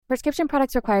Prescription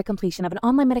products require completion of an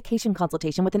online medication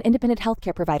consultation with an independent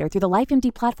healthcare provider through the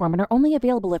LifeMD platform and are only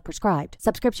available if prescribed.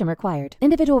 Subscription required.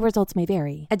 Individual results may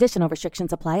vary. Additional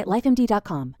restrictions apply at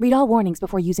lifemd.com. Read all warnings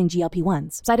before using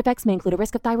GLP-1s. Side effects may include a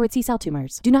risk of thyroid C-cell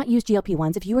tumors. Do not use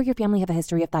GLP-1s if you or your family have a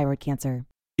history of thyroid cancer.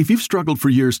 If you've struggled for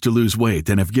years to lose weight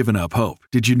and have given up hope,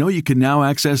 did you know you can now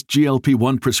access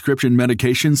GLP-1 prescription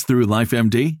medications through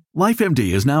LifeMD?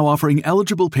 LifeMD is now offering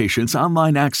eligible patients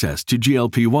online access to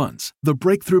GLP-1s, the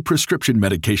breakthrough prescription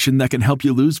medication that can help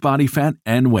you lose body fat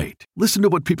and weight. Listen to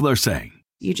what people are saying.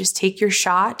 You just take your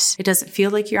shot. It doesn't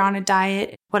feel like you're on a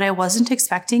diet. What I wasn't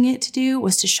expecting it to do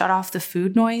was to shut off the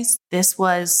food noise. This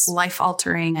was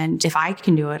life-altering, and if I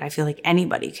can do it, I feel like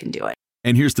anybody can do it.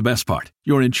 And here's the best part.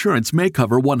 Your insurance may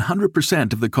cover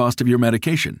 100% of the cost of your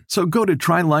medication. So go to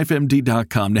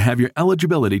TryLifeMD.com to have your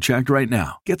eligibility checked right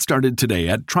now. Get started today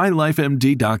at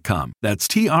TryLifeMD.com. That's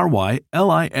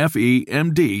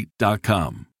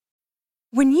TryLifeMD.com.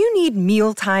 When you need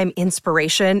mealtime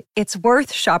inspiration, it's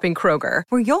worth shopping Kroger,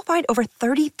 where you'll find over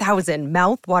 30,000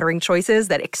 mouth-watering choices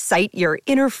that excite your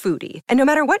inner foodie. And no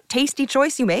matter what tasty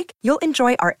choice you make, you'll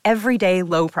enjoy our everyday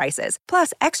low prices,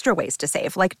 plus extra ways to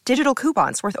save, like digital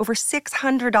coupons worth over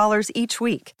 $600 each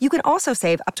week. You can also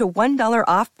save up to $1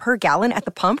 off per gallon at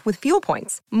the pump with fuel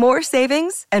points. More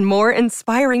savings and more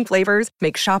inspiring flavors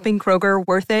make shopping Kroger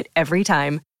worth it every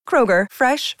time. Kroger,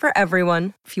 fresh for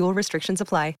everyone. Fuel restrictions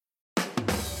apply.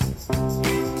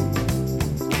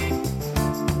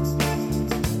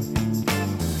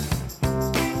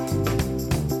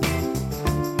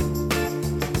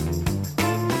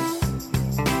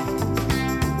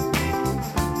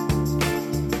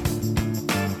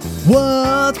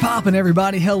 What's poppin',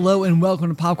 everybody? Hello and welcome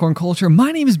to Popcorn Culture.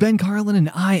 My name is Ben Carlin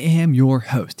and I am your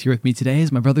host. Here with me today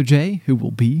is my brother Jay, who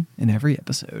will be in every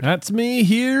episode. That's me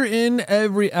here in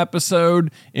every episode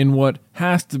in what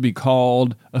has to be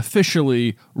called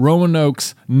officially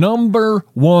Roanoke's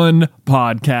 #1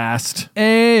 podcast.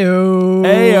 Ayo.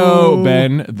 Ayo,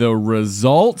 Ben. The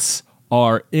results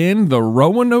are in the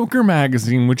Roanoker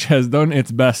magazine, which has done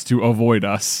its best to avoid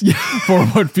us for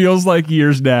what feels like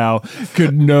years now,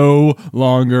 could no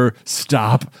longer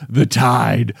stop the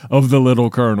tide of the Little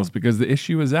Colonels because the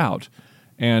issue is out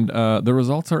and the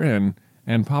results are in,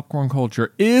 and Popcorn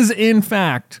Culture is in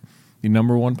fact the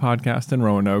 #1 podcast in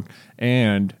Roanoke,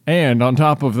 and on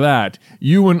top of that,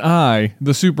 you and I,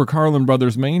 the Super Carlin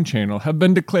Brothers main channel, have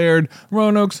been declared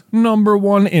Roanoke's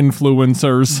 #1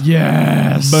 influencers.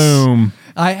 Yes. Boom.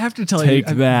 I have to tell Take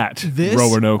you, that, this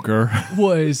Roanoker.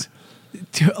 was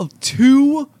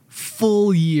 2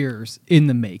 full years in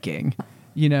the making,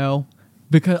 you know?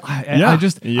 Because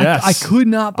I could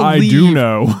not believe I do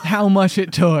know how much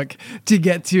it took to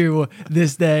get to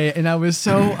this day, and I was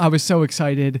so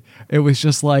excited. It was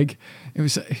just like, it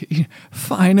was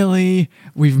finally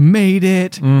we've made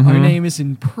it. Mm-hmm. Our name is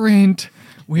in print.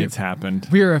 It's happened.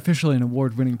 We are officially an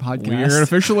award-winning podcast. We are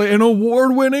officially an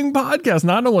award-winning podcast.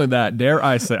 Not only that, dare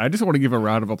I say, I just want to give a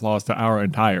round of applause to our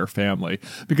entire family,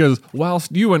 because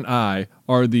whilst you and I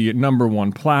are the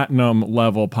 #1 platinum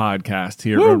level podcast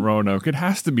here in Roanoke, it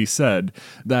has to be said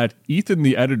that Ethan,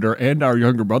 the editor, and our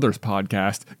younger brother's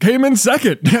podcast came in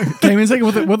second. Came in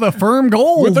second with a firm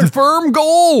gold. With a firm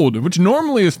gold, which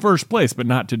normally is first place, but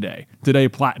not today. Today,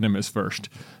 platinum is first.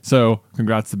 So,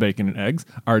 congrats to Bacon and Eggs.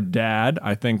 Our dad,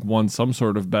 I think, won some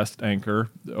sort of Best Anchor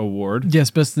award. Yes,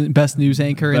 best news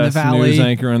anchor in the Valley. Best news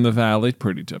anchor in the Valley.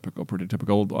 Pretty typical.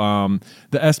 The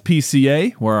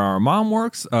SPCA, where our mom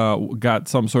works, got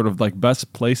some sort of like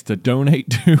best place to donate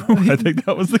to. I think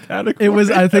that was the category. It was,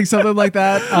 I think, something like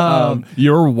that.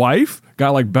 Your wife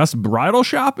got like best bridal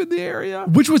shop in the area,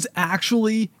 which was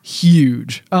actually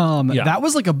huge. That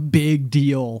was like a big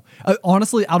deal.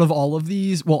 Honestly, out of all of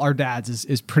these, well, our dad's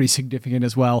is pretty significant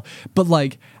as well. But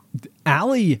like,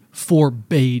 Allie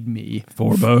forbade me.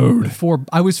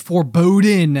 I was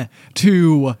forebodden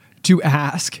to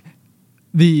ask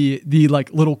the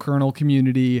like Little Colonel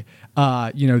community,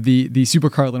 the Super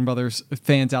Carlin Brothers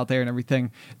fans out there and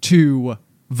everything, to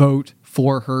vote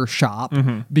for her shop,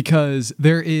 because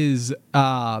there is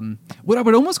what I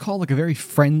would almost call like a very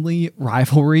friendly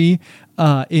rivalry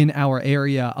in our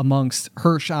area amongst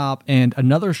her shop and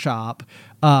another shop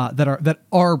that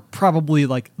are probably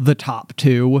like the top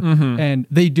two, and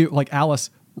they do, like, Alice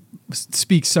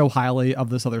speaks so highly of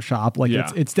this other shop, like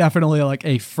it's definitely like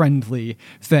a friendly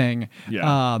thing.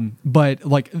 But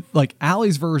like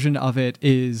Allie's version of it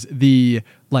is the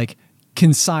like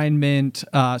consignment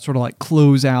sort of like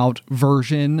closeout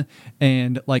version,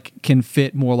 and like can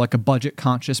fit more like a budget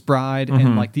conscious bride,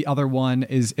 and like the other one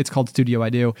it's called Studio I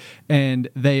Do, and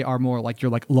they are more like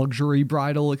your like luxury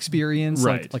bridal experience,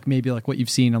 right? Like maybe like what you've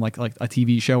seen on like a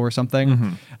TV show or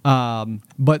something.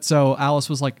 But so Alice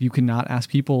was like, you cannot ask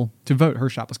people to vote. Her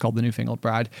shop is called The Newfangled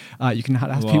Bride. You cannot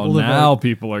ask people to now vote.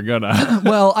 People are gonna.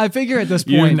 Well, I figure at this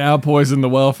You point now poison the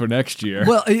well for next year.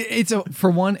 Well, for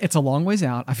one, it's a long ways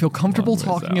out. I feel comfortable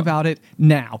talking about it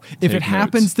now. If it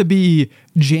happens to be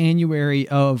January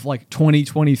of like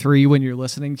 2023 when you're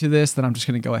listening to this, then I'm just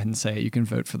going to go ahead and say you can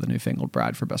vote for The Newfangled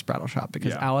Bride for Best Bridal Shop,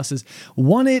 because Alice has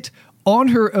won it on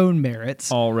her own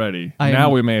merits. Already.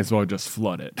 Now we may as well just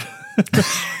flood it.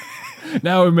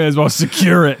 Now we may as well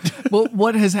secure it. Well,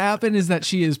 what has happened is that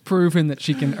she has proven that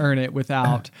she can earn it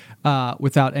without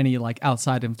any like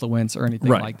outside influence or anything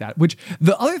like that. Which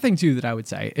the other thing too that I would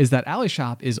say is that Allie's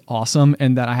shop is awesome,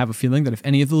 and that I have a feeling that if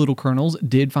any of the little colonels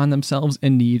did find themselves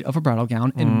in need of a bridal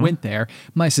gown and went there,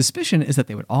 my suspicion is that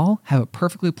they would all have a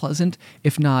perfectly pleasant,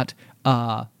 if not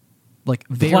like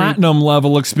very platinum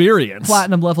level experience.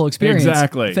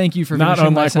 Exactly. Thank you for not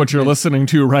unlike what you're listening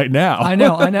to right now. I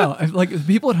know. Like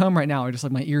people at home right now are just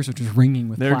like, my ears are just ringing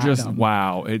with They're platinum. just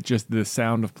wow. The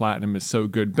sound of platinum is so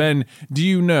good. Ben, do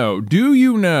you know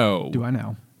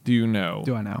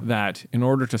that in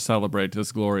order to celebrate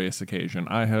this glorious occasion,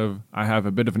 I have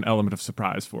a bit of an element of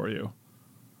surprise for you.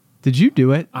 Did you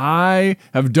do it? I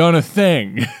have done a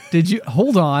thing. Did you?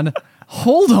 Hold on.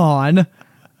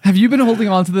 Have you been holding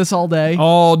on to this all day?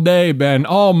 All day, Ben.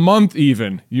 All month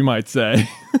even, you might say.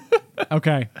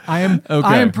 Okay. I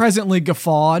am presently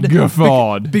guffawed.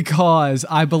 Because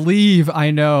I believe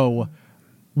I know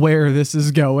where this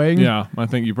is going. Yeah, I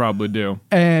think you probably do.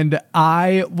 And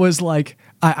I was like,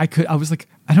 I was like,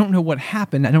 I don't know what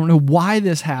happened. I don't know why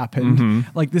this happened.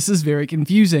 Like, this is very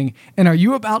confusing. And are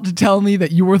you about to tell me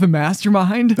that you were the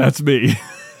mastermind? That's me.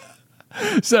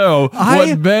 So,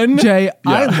 I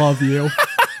Yeah. love you.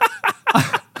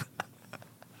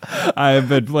 I have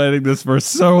been planning this for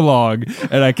so long,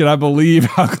 and I cannot believe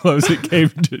how close it came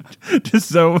to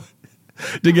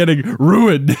getting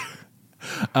ruined.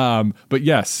 But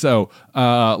yes, so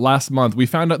last month we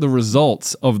found out the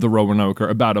results of the Roanoke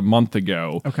about a month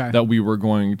ago. Okay. That we were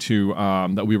going to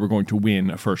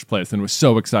win first place, and it was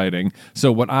so exciting.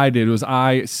 So what I did was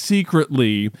I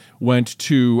secretly went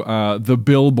to the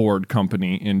billboard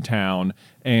company in town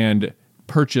and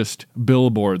purchased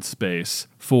billboard space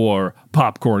for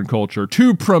Popcorn Culture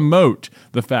to promote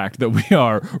the fact that we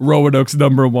are Roanoke's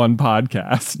 #1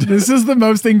 podcast. This is the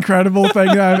most incredible thing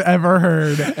I've ever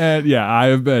heard. And yeah, I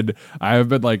have been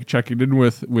like checking in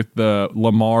with the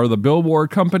Lamar, the billboard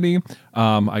company.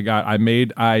 I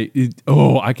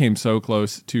came so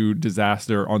close to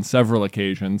disaster on several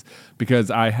occasions because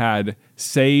I had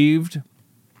saved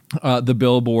the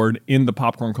billboard in the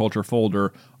Popcorn Culture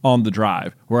folder on the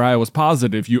drive, where I was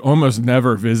positive you almost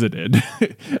never visited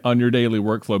on your daily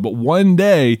workflow. But one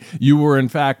day you were in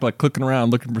fact like clicking around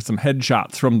looking for some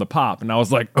headshots from the pop, and I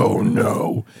was like, oh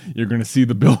no, you're gonna see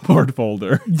the billboard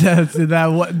folder.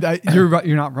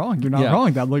 You're not wrong. You're not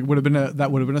wrong. That would have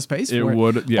been a space for it.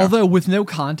 Would, yeah. Although with no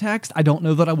context, I don't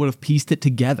know that I would have pieced it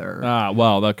together.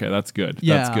 Well, okay, that's good.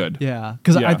 Yeah, that's good. Yeah,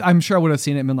 because I'm sure I would have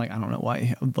seen it and been like, I don't know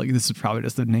why. Like, this is probably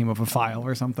just the name of a file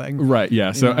or something. Right.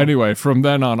 Yeah. So anyway, from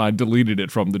then on, I deleted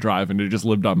it from the drive, and it just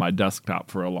lived on my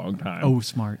desktop for a long time. Oh,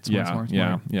 smart.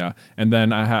 Yeah. And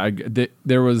then I had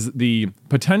there was the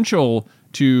potential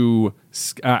to.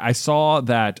 I saw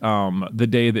that the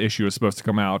day the issue was supposed to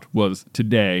come out was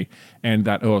today, and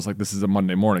that I was like, this is a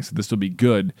Monday morning, so this will be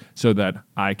good, so that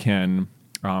I can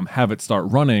have it start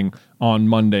running on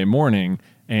Monday morning,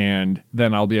 and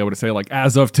then I'll be able to say like,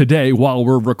 as of today, while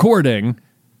we're recording,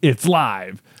 it's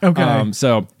live. Okay.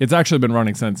 So it's actually been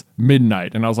running since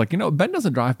midnight. And I was like, Ben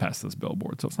doesn't drive past this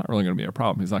billboard, so it's not really going to be a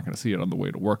problem. He's not going to see it on the way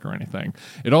to work or anything.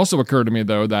 It also occurred to me,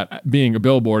 though, that being a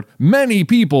billboard, many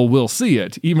people will see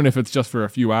it, even if it's just for a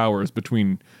few hours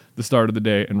between the start of the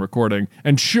day and recording.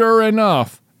 And sure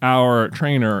enough, our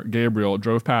trainer, Gabriel,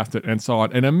 drove past it and saw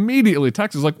it and immediately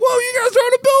texted us like, whoa, you guys are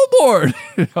on a billboard.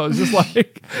 I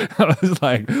was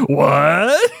like,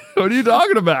 what? What are you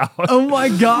talking about? Oh my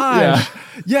gosh.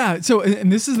 Yeah. So,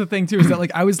 and this is the thing too, is that like,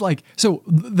 I was like, so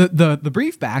the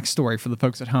brief backstory for the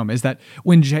folks at home is that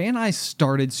when Jay and I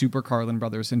started Super Carlin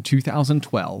Brothers in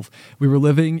 2012, we were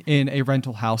living in a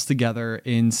rental house together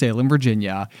in Salem,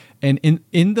 Virginia. And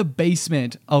in the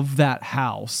basement of that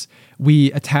house,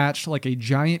 we attached like a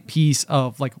giant piece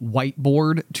of like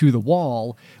whiteboard to the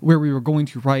wall where we were going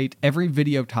to write every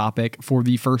video topic for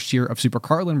the first year of Super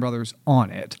Carlin Brothers on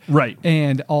it. Right.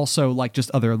 And also like just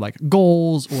other like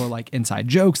goals or like inside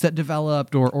jokes that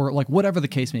developed or like whatever the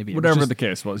case may be. Whatever the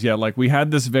case was. Yeah, like we had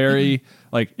this very,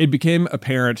 like it became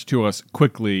apparent to us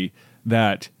quickly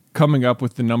that coming up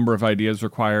with the number of ideas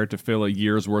required to fill a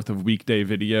year's worth of weekday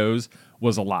videos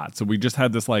was a lot. So we just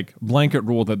had this like blanket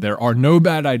rule that there are no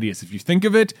bad ideas. If you think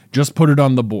of it, just put it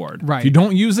on the board. Right. If you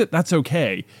don't use it, that's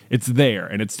okay. It's there,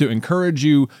 and it's to encourage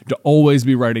you to always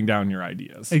be writing down your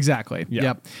ideas. Exactly. Yeah.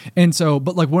 Yep. And so,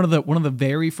 but like one of the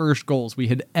very first goals we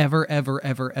had ever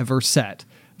set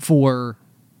for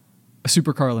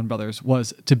Super Carlin Brothers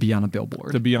was to be on a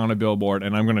billboard. To be on a billboard,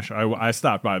 and I'm going to show. I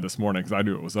stopped by this morning because I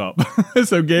knew it was up.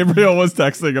 So Gabriel was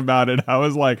texting about it. I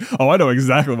was like, "Oh, I know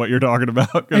exactly what you're talking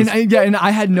about." And I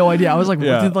had no idea. I was like,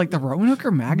 Yeah. did like the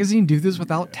Roanoke magazine do this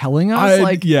without telling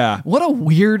us? Yeah. What a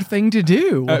weird thing to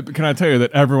do. Can I tell you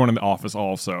that everyone in the office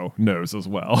also knows as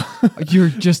well? You're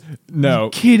just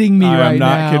No, kidding me right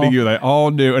now. I'm not kidding you. They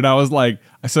all knew, and I was like,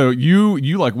 so you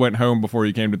like went home before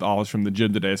you came to the office from the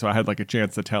gym today. So I had like a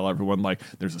chance to tell everyone like,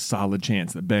 there's a solid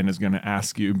chance that Ben is going to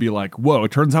ask you and be like, whoa,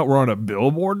 it turns out we're on a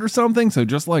billboard or something. So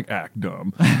just like act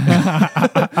dumb.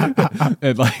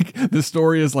 And like the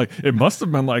story is like, it must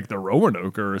have been like the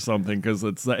Roanoke or something because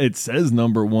it says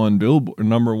number one billboard,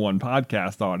 number one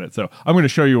podcast on it. So I'm going to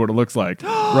show you what it looks like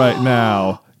right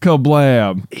now.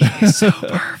 Kablam! It's so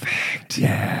perfect.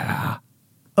 Yeah.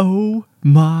 Oh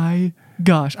my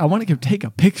gosh, I want to take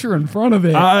a picture in front of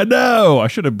it. I know. I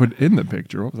should have put in the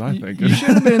picture. What was I thinking? You should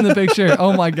have been in the picture.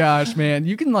 Oh my gosh, man.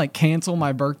 You can like cancel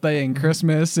my birthday and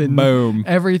Christmas and Boom.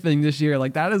 everything this year.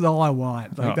 Like that is all I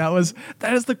want. Like that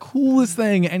is the coolest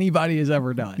thing anybody has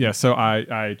ever done. Yeah, so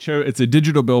I chose, it's a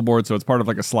digital billboard, so it's part of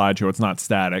like a slideshow. It's not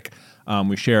static.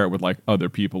 We share it with like other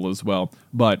people as well,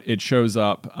 but it shows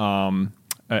up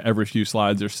every few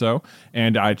slides or so.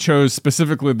 And I chose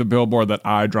specifically the billboard that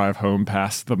I drive home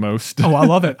past the most. Oh, I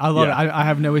love it. I love Yeah. it. I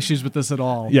have no issues with this at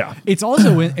all. Yeah. It's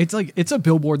also, it's a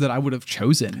billboard that I would have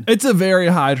chosen. It's a very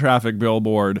high traffic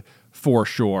billboard for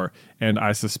sure. And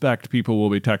I suspect people will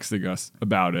be texting us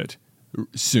about it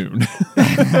soon.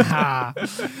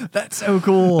 That's so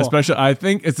cool. Especially, I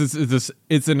think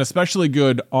it's an especially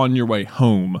good on your way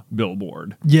home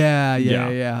billboard. Yeah.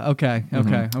 Yeah. Okay.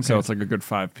 So it's like a good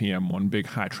 5 p.m. one big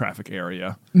high traffic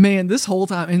area. Man, this whole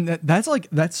time, and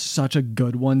that's such a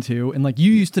good one too. And like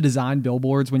you used to design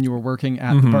billboards when you were working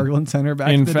at the Berglund Center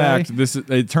back in the day. In fact,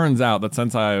 it turns out that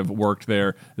since I've worked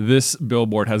there, this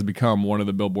billboard has become one of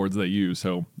the billboards they use.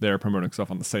 So they're promoting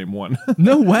stuff on the same one.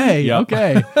 No way. Yep.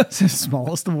 Okay. It's the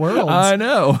smallest of worlds. I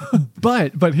know.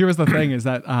 But here's the thing: is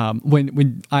that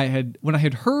when I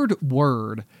had heard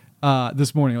word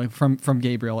this morning, like from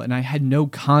Gabriel, and I had no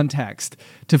context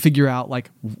to figure out like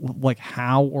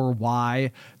how or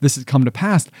why this had come to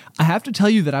pass, I have to tell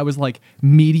you that I was like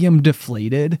medium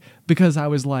deflated because I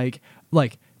was like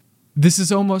this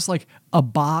is almost like a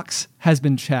box has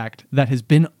been checked that has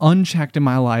been unchecked in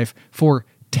my life for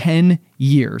 10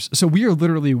 years. So we are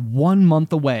literally 1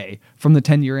 month away from the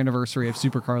 10-year anniversary of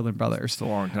Super Carlin Brothers. It's a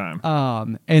long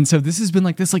time. And so this has been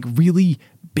like this like really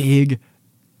big,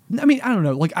 I mean, I don't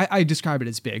know, like I describe it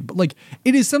as big, but like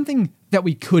it is something that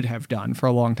we could have done for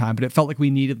a long time, but it felt like we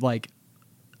needed like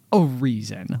a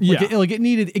reason. Yeah.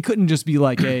 It couldn't just be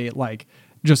like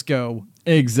just go.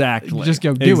 Exactly. Just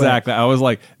go do it. Exactly. I was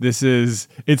like, it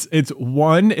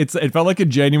felt like a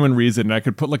genuine reason. And I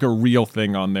could put like a real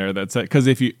thing on there that's because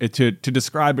if you to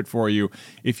describe it for you,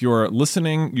 if you're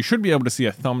listening, you should be able to see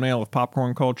a thumbnail of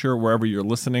Popcorn Culture wherever you're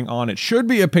listening on. It should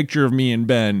be a picture of me and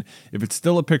Ben. If it's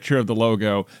still a picture of the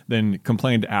logo, then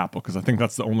complain to Apple because I think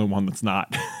that's the only one that's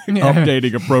not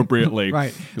updating appropriately.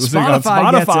 Right.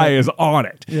 Spotify is on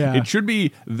it. Yeah. It should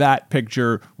be that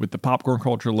picture with the Popcorn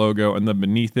Culture logo, and then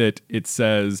beneath it, it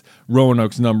says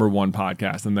Roanoke's #1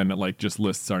 podcast, and then it like just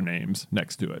lists our names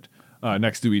next to it,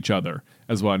 next to each other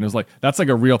as well. And it was like, that's like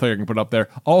a real thing I can put up there.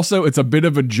 Also, it's a bit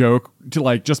of a joke to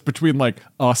like just between like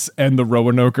us and the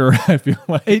Roanoker. I feel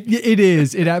like it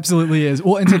is. It absolutely is.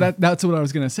 Well, and so that's what I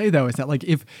was gonna say though, is that like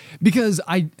because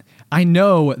I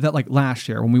know that like last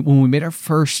year when we made our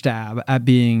first stab at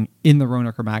being in the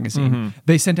Roanoke magazine,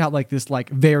 they sent out like this like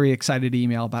very excited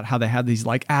email about how they had these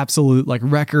like absolute like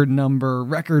record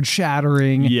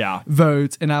shattering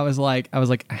votes, and I was like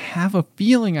I have a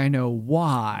feeling I know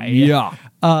why. Yeah.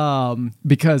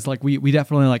 Because like we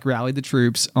definitely like rallied the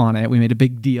troops on it. We made a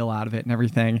big deal out of it and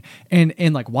everything,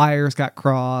 and like wires got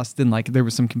crossed and like there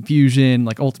was some confusion.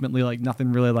 Like ultimately like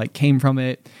nothing really like came from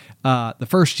it the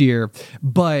first year,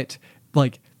 but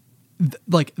like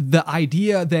like the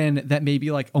idea then that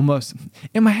maybe like almost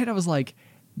in my head I was like,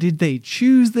 did they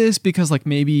choose this because like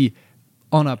maybe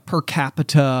on a per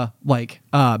capita like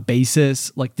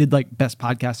basis, like did like Best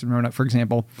Podcast in Roanoke, for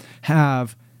example,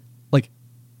 have like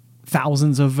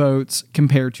thousands of votes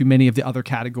compared to many of the other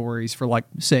categories for like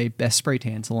say Best Spray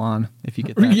Tan Salon, if you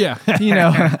get that. Yeah. You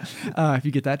know, if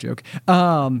you get that joke.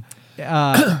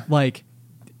 Like,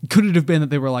 could it have been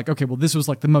that they were like, okay, well, this was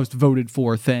like the most voted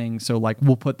for thing, so like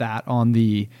we'll put that on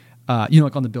the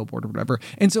like on the billboard or whatever.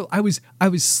 And so I was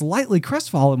slightly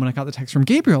crestfallen when I got the text from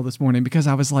Gabriel this morning, because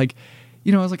I was like,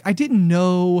 I was like, I didn't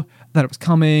know that it was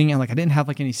coming, and like I didn't have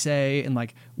like any say in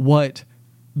like what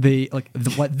they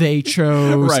what they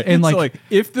chose. Right. And so like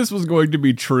if this was going to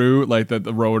be true, like that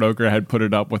the Roanoker had put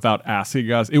it up without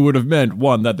asking us, it would have meant,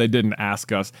 one, that they didn't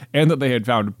ask us, and that they had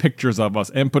found pictures of us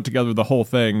and put together the whole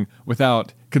thing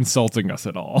without consulting us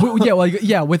at all.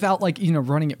 Without like,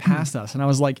 running it past us. And I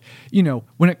was like,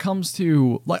 when it comes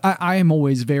to like, I am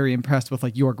always very impressed with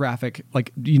like your graphic,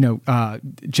 like,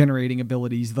 generating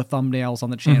abilities, the thumbnails on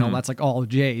the channel. That's like all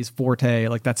Jay's forte.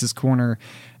 Like that's his corner.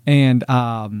 And,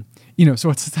 so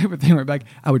it's the type of thing where like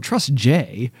I would trust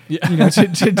Jay,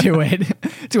 to do it,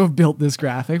 to have built this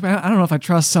graphic. But I don't know if I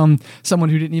trust someone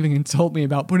who didn't even consult me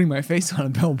about putting my face on a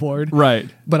billboard. Right.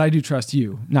 But I do trust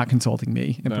you not consulting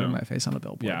me and putting my face on a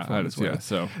billboard. Yeah,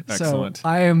 so excellent. So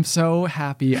I am so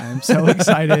happy. I am so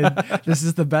excited. This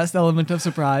is the best element of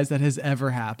surprise that has ever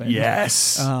happened. Yes.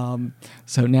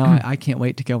 So now I can't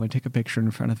wait to go and take a picture in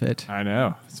front of it. I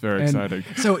know. It's very exciting.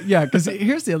 So yeah, because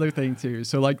here's the other thing too.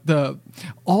 So like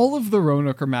all of the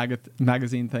Roanoker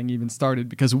magazine thing even started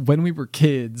because when we were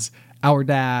kids, our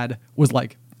dad was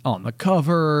like on the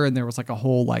cover, and there was like a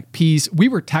whole like piece. We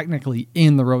were technically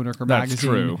in the Roanoker magazine. That's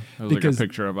true. It was like a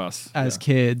picture of us as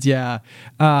kids, yeah.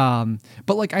 But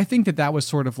like I think that was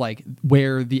sort of like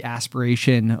where the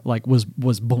aspiration like was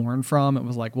born from. It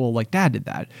was like, well, like Dad did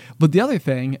that. But the other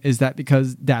thing is that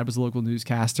because Dad was a local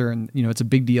newscaster, and it's a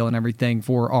big deal and everything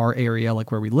for our area,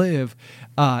 like where we live,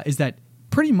 is that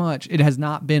pretty much it has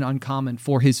not been uncommon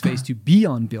for his face to be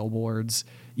on billboards,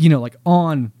 like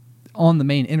on the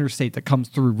main interstate that comes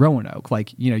through Roanoke.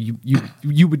 Like,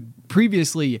 you would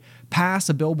previously pass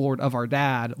a billboard of our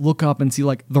dad, look up and see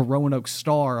like the Roanoke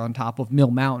Star on top of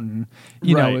Mill Mountain.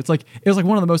 It was like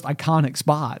one of the most iconic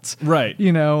spots. Right.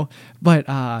 But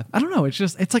I don't know.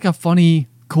 It's like a funny,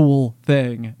 cool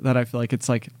thing that I feel like it's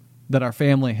like that our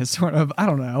family has sort of, I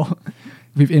don't know,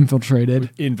 we've infiltrated.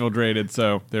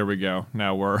 So there we go.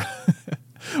 Now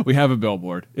we have a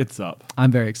billboard. It's up.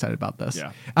 I'm very excited about this.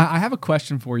 Yeah. I have a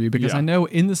question for you because I know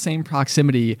in the same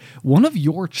proximity, one of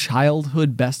your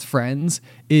childhood best friends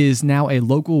is now a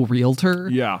local realtor.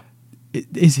 Yeah.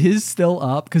 Is his still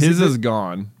up? Because his is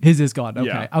gone. His is gone. Okay.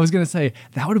 Yeah. I was going to say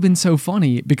that would have been so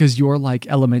funny because your like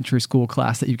elementary school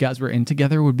class that you guys were in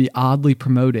together would be oddly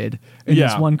promoted in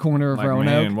this one corner of Roanoke.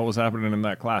 Man, what was happening in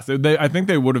that class? I think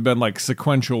they would have been like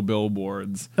sequential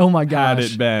billboards. Oh my gosh.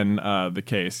 Had it been the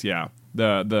case. Yeah.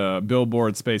 The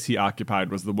billboard space he occupied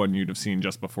was the one you'd have seen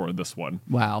just before this one.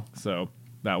 Wow. So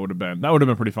that would have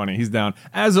been pretty funny. He's down.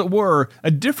 As it were, a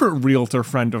different realtor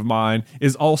friend of mine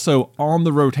is also on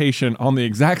the rotation on the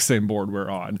exact same board we're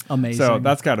on. Amazing. So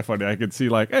that's kind of funny. I could see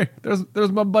like, hey,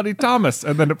 there's my buddy Thomas,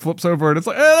 and then it flips over and it's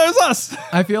like, hey, there's us.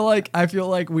 I feel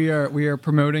like we are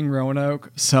promoting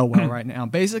Roanoke so well right now.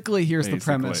 Basically, here's the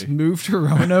premise: move to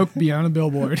Roanoke, be on a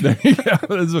billboard. There you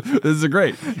go. This is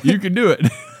great. You can do it.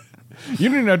 You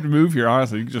don't even have to move here,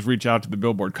 honestly. You can just reach out to the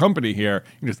billboard company here.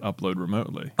 You can just upload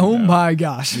remotely. Oh my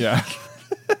gosh. Yeah.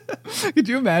 Could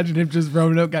you imagine if just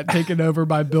Roanoke got taken over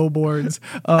by billboards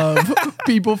of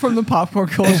people from the popcorn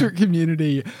culture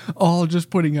community all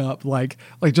just putting up like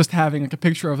just having like a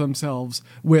picture of themselves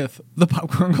with the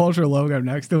popcorn culture logo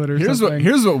next to it or something?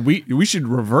 Here's what we should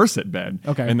reverse it, Ben.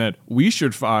 Okay. And that we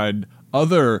should find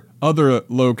other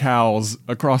locales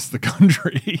across the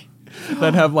country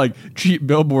that have like cheap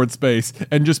billboard space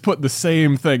and just put the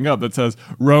same thing up that says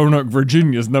Roanoke,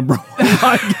 Virginia's #1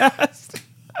 podcast.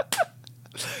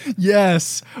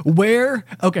 Yes. Where?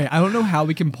 Okay, I don't know how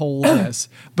we can poll this,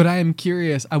 but I am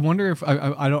curious. I wonder if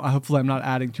I don't. Hopefully, I'm not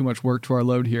adding too much work to our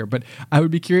load here, but I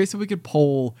would be curious if we could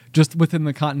poll just within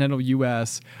the continental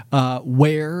U.S.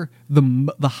 Where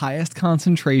the highest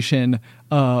concentration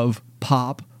of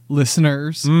pop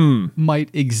listeners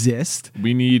might exist.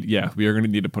 We are going to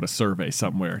need to put a survey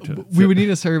somewhere. We would need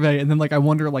a survey, and then like I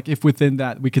wonder like if within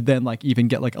that we could then like even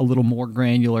get like a little more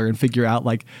granular and figure out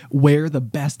like where the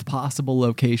best possible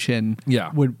location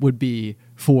would be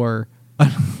for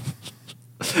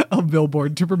a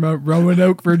billboard to promote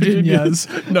Roanoke, Virginia's.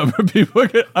 No,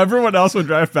 but everyone else would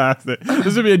drive past it.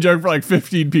 This would be a joke for like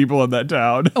 15 people in that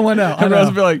town. Oh, I know. Everyone else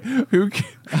would be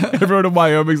like, everyone in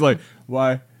Wyoming's like,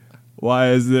 why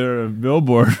is there a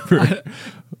billboard for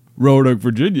Roanoke,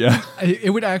 Virginia?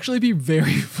 It would actually be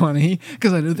very funny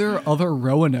because I know there are other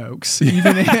Roanokes,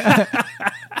 even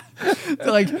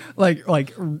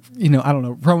like you know, I don't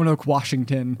know, Roanoke,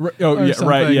 Washington. Oh yeah,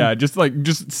 right, yeah.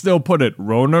 Just still put it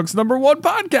Roanoke's #1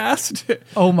 podcast.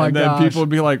 Oh my god! And gosh. then people would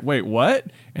be like, "Wait, what?"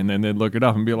 And then they'd look it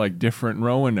up and be like, "Different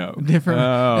Roanoke." Different.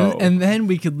 Oh. And then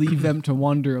we could leave them to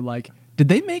wonder, like, did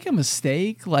they make a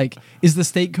mistake? Like, is the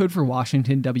state code for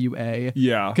Washington WA?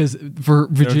 Yeah. Because for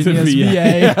Virginia's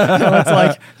VA, so it's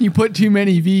like you put too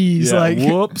many V's. Yeah, like,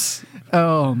 whoops.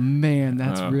 Oh man,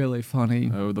 that's really funny.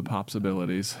 Oh, the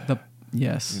possibilities.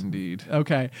 Yes. Indeed.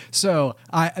 Okay. So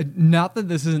not that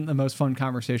this isn't the most fun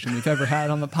conversation we've ever had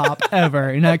on the pop ever,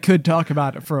 and I could talk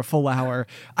about it for a full hour.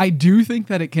 I do think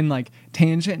that it can like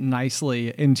tangent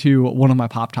nicely into one of my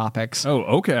pop topics. Oh,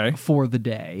 okay. For the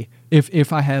day,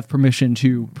 if I have permission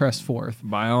to press forth.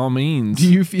 By all means. Do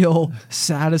you feel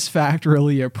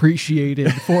satisfactorily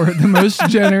appreciated for the most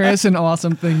generous and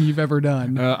awesome thing you've ever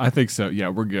done? I think so. Yeah,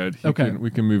 we're good. Okay. We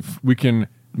can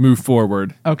move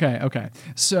forward. Okay.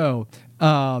 So,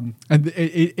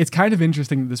 it's kind of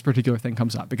interesting that this particular thing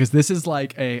comes up because this is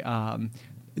like a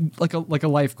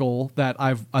life goal that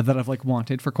I've like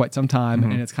wanted for quite some time,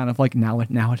 and it's kind of like now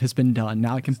it has been done.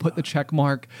 Now I can put the check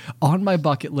mark on my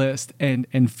bucket list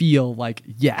and feel like,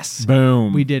 yes,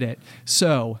 boom, we did it.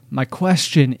 So my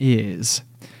question is,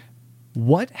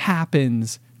 what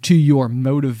happens to your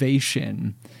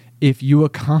motivation if you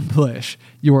accomplish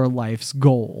your life's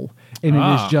goal and it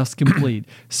is just complete?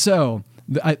 So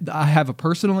I have a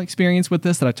personal experience with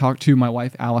this that I talked to my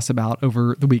wife Alice about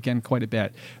over the weekend quite a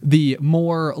bit. The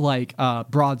more like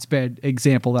broad spread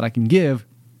example that I can give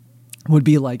would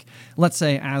be like, let's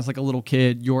say as like a little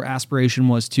kid, your aspiration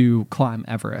was to climb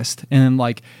Everest, and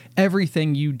like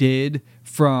everything you did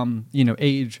from, you know,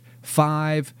 age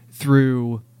 5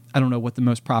 through, I don't know what the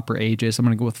most proper age is, I'm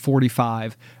going to go with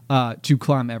 45 to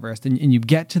climb Everest. And you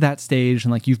get to that stage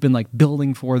and like you've been like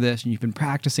building for this and you've been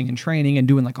practicing and training and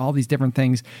doing like all these different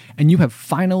things. And you have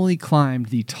finally climbed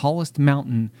the tallest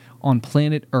mountain on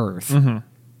planet Earth.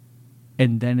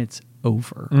 And then it's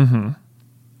over.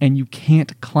 And you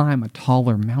can't climb a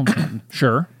taller mountain.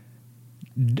 Sure.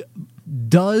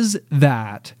 Does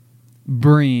that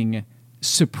bring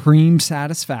supreme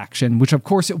satisfaction, which of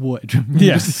course it would?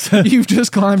 Yes. You've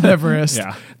just climbed Everest.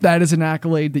 Yeah. That is an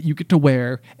accolade that you get to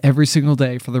wear every single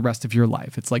day for the rest of your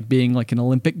life. It's like being like an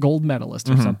Olympic gold medalist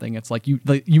or something. It's like you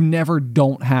never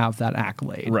don't have that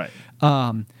accolade. Right.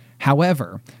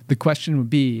 However, the question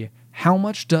would be, how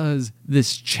much does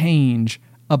this change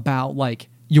about like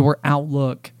your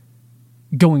outlook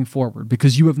going forward?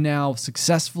 Because you have now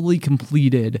successfully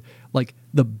completed like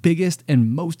the biggest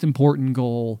and most important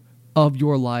goal of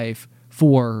your life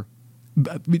for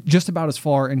just about as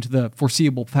far into the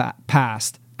foreseeable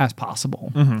past as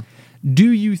possible. Do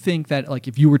you think that like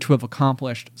if you were to have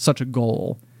accomplished such a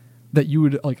goal that you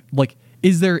would like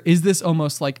is this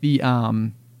almost like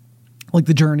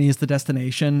the journey is the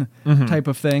destination type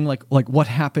of thing? Like what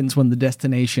happens when the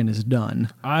destination is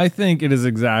done? I think it is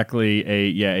exactly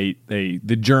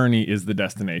the journey is the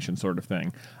destination sort of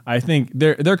thing. I think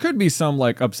there could be some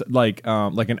like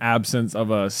an absence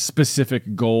of a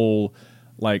specific goal,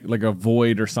 like a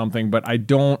void or something, but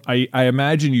I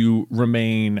imagine you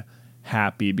remain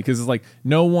happy because it's like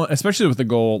no one, especially with the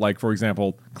goal, like for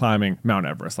example, climbing Mount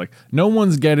Everest, like no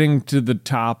one's getting to the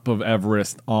top of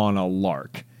Everest on a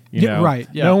lark. You know? Right.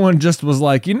 Yeah. No one just was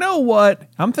like, you know what?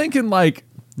 I'm thinking like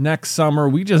next summer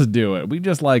we just do it. We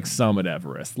just like summit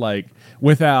Everest, like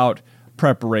without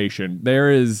preparation.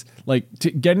 There is like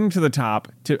getting to the top.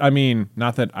 I mean,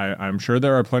 not that I'm sure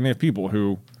there are plenty of people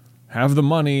who have the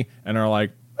money and are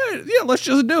like, hey, yeah, let's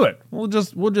just do it. We'll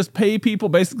just pay people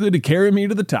basically to carry me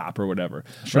to the top or whatever.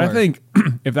 Sure. But I think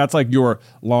if that's like your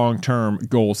long-term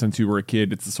goal since you were a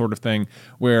kid, it's the sort of thing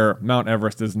where Mount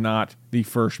Everest is not the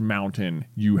first mountain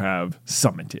you have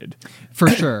summited. For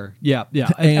sure. Yeah.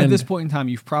 And at this point in time,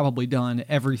 you've probably done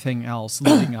everything else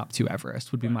leading up to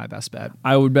Everest would be my best bet.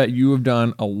 I would bet you have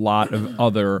done a lot of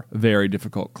other very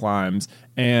difficult climbs.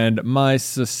 And my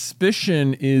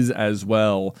suspicion is as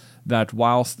well that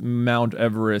whilst Mount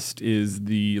Everest is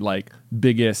the like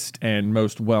biggest and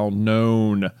most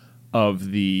well-known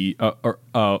of the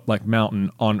like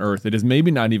mountain on Earth, it is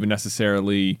maybe not even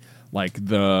necessarily like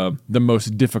the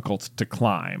most difficult to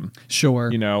climb.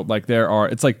 Sure. You know, like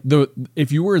it's like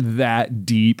if you were that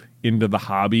deep into the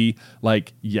hobby,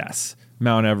 like yes,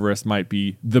 Mount Everest might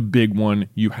be the big one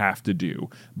you have to do.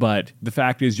 But the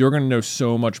fact is, you're going to know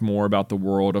so much more about the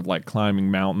world of like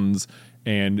climbing mountains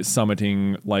and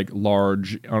summiting like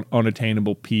large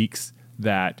unattainable peaks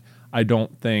that I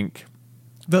don't think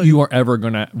you are ever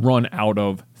going to run out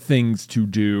of things to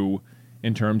do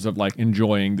in terms of like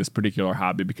enjoying this particular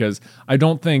hobby, because I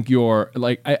don't think you're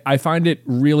like, I find it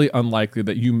really unlikely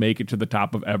that you make it to the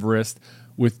top of Everest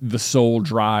with the sole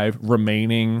drive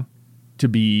remaining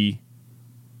to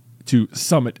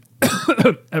summit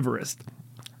Everest.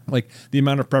 Like the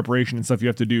amount of preparation and stuff you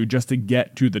have to do just to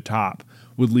get to the top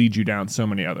would lead you down so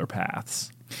many other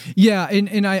paths. Yeah,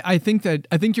 and I think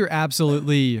you're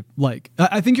absolutely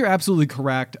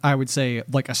correct. I would say,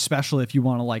 like, especially if you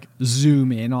want to like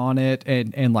zoom in on it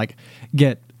and like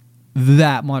get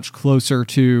that much closer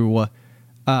to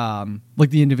like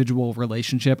the individual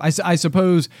relationship. I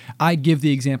suppose I'd give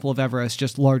the example of Everest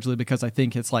just largely because I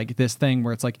think it's like this thing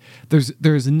where it's like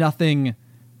there's nothing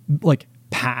like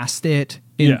past it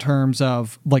in terms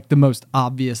of like the most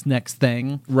obvious next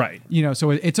thing. Right. You know,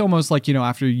 so it's almost like, you know,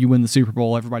 after you win the Super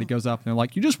Bowl, everybody goes up and they're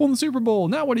like, you just won the Super Bowl.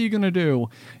 Now what are you going to do?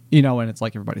 You know, and it's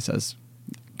like everybody says,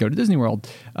 go to Disney World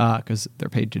because they're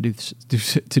paid to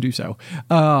do so.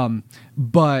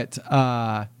 But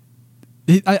I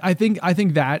think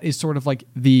that is sort of like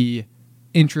the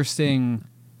interesting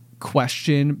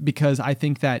question, because I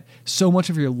think that so much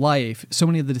of your life, so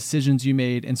many of the decisions you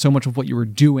made and so much of what you were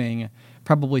doing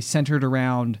probably centered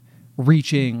around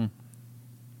reaching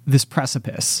this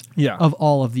precipice of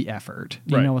all of the effort.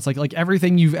 You know, it's like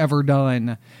everything you've ever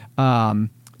done,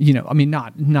 you know, I mean,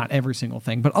 not every single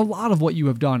thing, but a lot of what you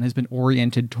have done has been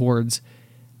oriented towards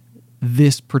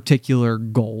this particular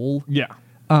goal. Yeah.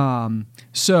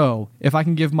 So if I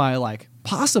can give my like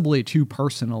possibly too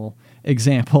personal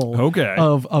example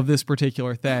of this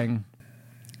particular thing,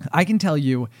 I can tell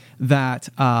you that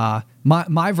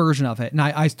my version of it, and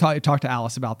I talked to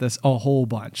Alice about this a whole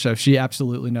bunch, so she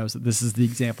absolutely knows that this is the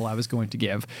example I was going to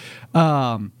give.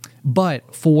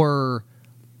 But for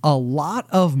a lot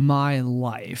of my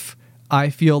life,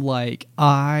 I feel like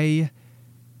whether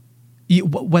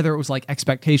it was like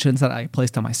expectations that I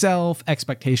placed on myself,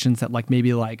 expectations that like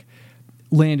maybe like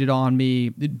landed on me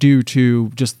due to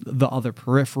just the other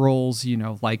peripherals, you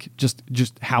know, like just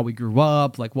how we grew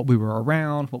up, like what we were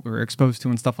around, what we were exposed to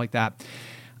and stuff like that.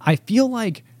 I feel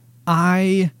like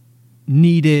I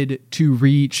needed to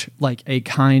reach like a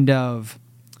kind of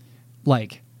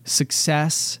like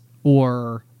success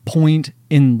or point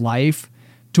in life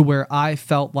to where I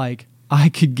felt like I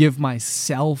could give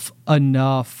myself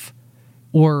enough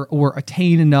or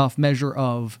attain enough measure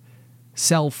of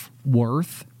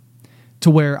self-worth to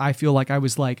where I feel like I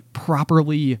was like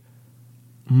properly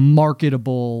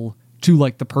marketable to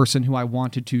like the person who I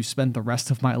wanted to spend the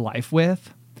rest of my life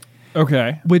with.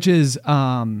 Okay. Which is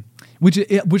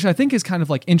which I think is kind of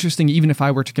like interesting, even if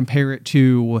I were to compare it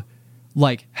to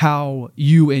like how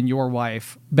you and your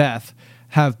wife Beth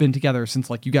have been together since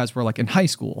like you guys were like in high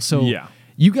school. So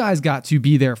you guys got to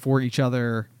be there for each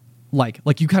other.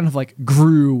 Like you kind of like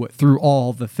grew through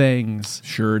all the things.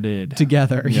 Sure did.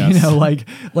 Together, yes. You know,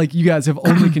 like you guys have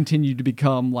only continued to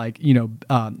become like, you know,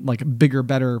 like bigger,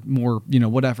 better, more, you know,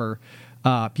 whatever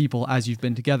people as you've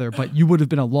been together. But you would have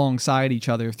been alongside each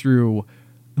other through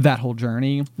that whole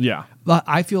journey. Yeah. But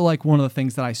I feel like one of the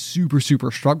things that I super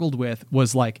struggled with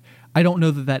was like, I don't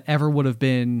know that ever would have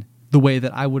been the way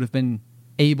that I would have been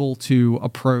able to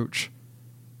approach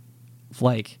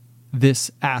like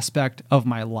this aspect of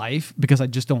my life, because I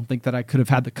just don't think that I could have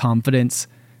had the confidence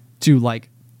to like,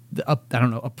 I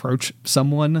don't know, approach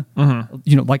someone,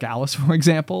 you know, like Alice, for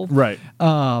example. Right.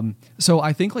 So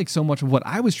I think like so much of what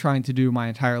I was trying to do my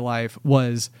entire life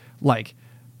was like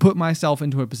put myself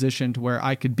into a position to where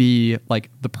I could be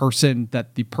like the person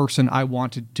that the person I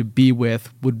wanted to be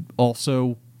with would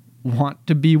also want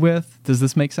to be with. Does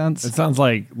this make sense? It sounds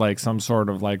like some sort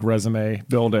of like resume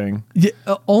building. Yeah,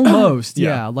 almost.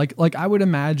 Yeah. Like I would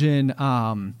imagine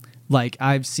like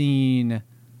I've seen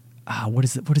what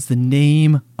is the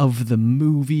name of the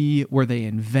movie where they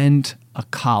invent a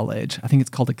college? I think it's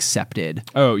called Accepted.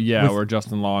 Oh yeah, where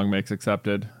Justin Long makes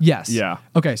Accepted. Yes. Yeah.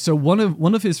 Okay, so one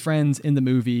of his friends in the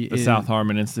movie is South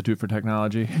Harmon Institute for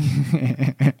Technology.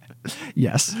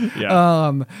 Yes.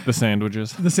 Yeah. The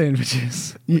sandwiches. The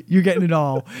sandwiches. You're getting it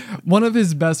all. One of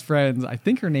his best friends, I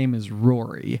think her name is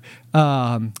Rory.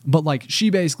 But like she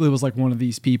basically was like one of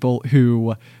these people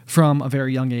who from a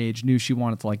very young age knew she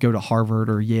wanted to like go to Harvard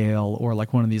or Yale or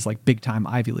like one of these like big time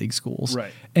Ivy League schools.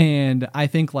 Right. And I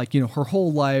think like, you know, her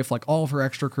whole life, like all of her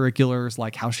extracurriculars,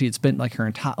 like how she had spent like her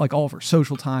entire, like all of her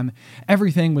social time,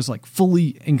 everything was like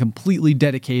fully and completely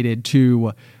dedicated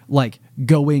to like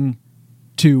going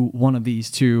to one of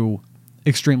these two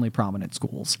extremely prominent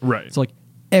schools. Right. So like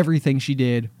everything she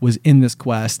did was in this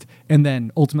quest. And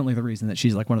then ultimately the reason that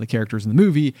she's like one of the characters in the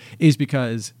movie is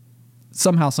because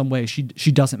somehow, some way, she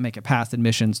doesn't make it past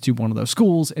admissions to one of those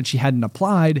schools, and she hadn't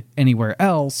applied anywhere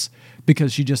else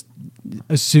because she just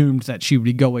assumed that she would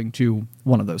be going to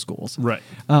one of those schools. Right.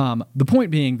 The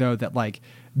point being, though, that like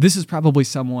this is probably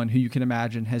someone who you can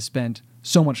imagine has spent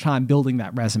so much time building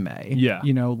that resume. Yeah.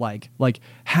 You know, like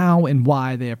how and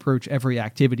why they approach every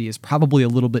activity is probably a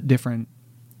little bit different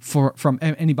from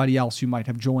anybody else who might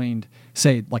have joined,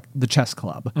 say, like the chess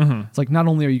club. It's like not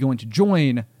only are you going to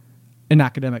join an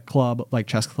academic club like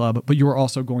chess club, but you're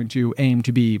also going to aim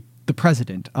to be the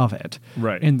president of it.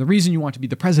 Right. And the reason you want to be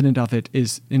the president of it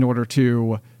is in order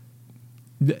to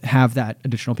have that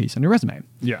additional piece on your resume.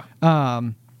 Yeah.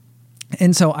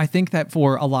 And so I think that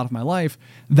for a lot of my life,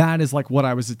 that is like what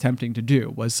I was attempting to do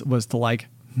was to like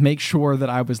make sure that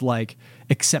I was like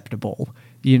acceptable,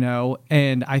 you know?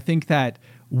 And I think that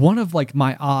one of like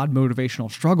my odd motivational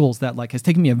struggles that like has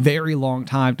taken me a very long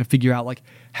time to figure out like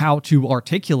how to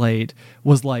articulate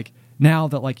was like, now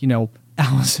that like, you know,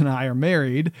 Alice and I are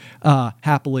married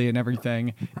happily and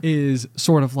everything, is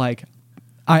sort of like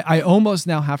I almost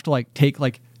now have to like take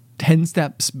like 10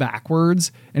 steps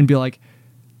backwards and be like,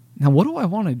 now what do I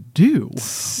want to do?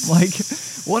 Like,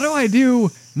 what do I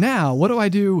do now? What do I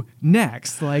do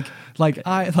next? Like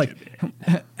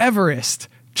Everest.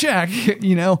 Check,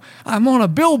 you know, I'm on a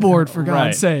billboard for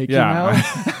God's sake, yeah.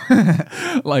 you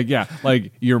know?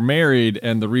 like you're married,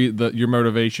 and your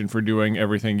motivation for doing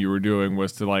everything you were doing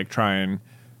was to like try and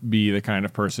be the kind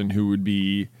of person who would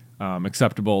be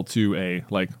acceptable to a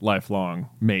like lifelong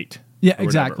mate. Yeah,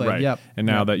 exactly. Right. Yep. And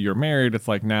now that you're married, it's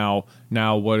like now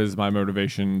what is my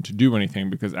motivation to do anything,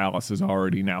 because Alice is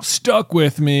already now stuck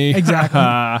with me. Exactly.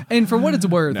 And for what it's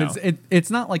worth, No.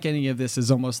 it's not like any of this is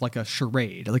almost like a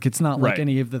charade. Like it's not like Right.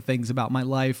 any of the things about my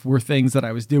life were things that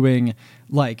I was doing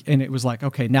like, and it was like,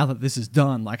 okay, now that this is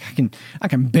done, like I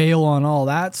can bail on all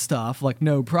that stuff, like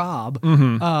no prob.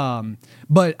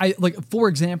 But I like, for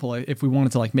example, if we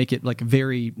wanted to like make it like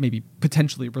very maybe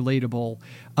potentially relatable,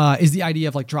 is the idea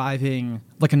of like driving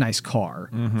like a nice car,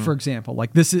 for example.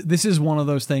 Like this is one of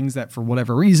those things that for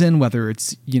whatever reason, whether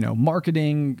it's, you know,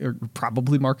 marketing or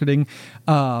probably marketing,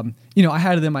 you know, I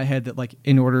had it in my head that like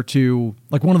in order to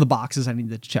like one of the boxes I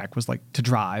needed to check was like to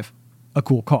drive a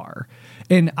cool car.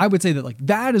 And I would say that like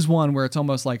that is one where it's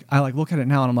almost like I like look at it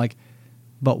now and I'm like,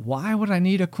 but why would I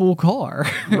need a cool car?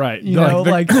 Right. You know,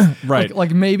 right.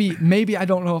 Like maybe I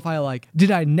don't know if I like,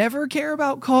 did I never care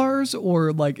about cars,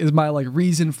 or like is my like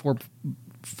reason for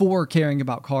caring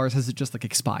about cars, has it just like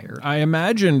expired? I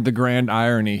imagine the grand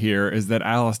irony here is that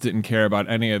Alice didn't care about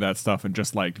any of that stuff and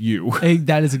just liked you.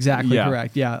 That is exactly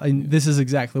correct. Yeah, and this is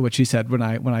exactly what she said when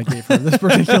I gave her this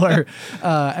particular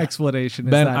explanation.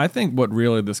 Ben, I think what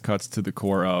really this cuts to the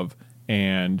core of,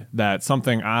 and that's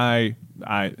something I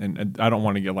don't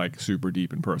want to get like super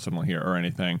deep and personal here or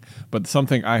anything, but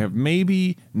something I have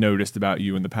maybe noticed about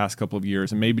you in the past couple of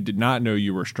years and maybe did not know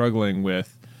you were struggling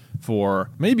with for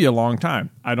maybe a long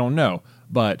time. I don't know.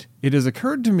 But it has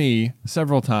occurred to me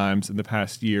several times in the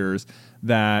past years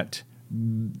that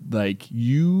like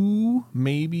you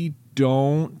maybe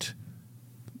don't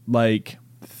like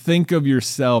think of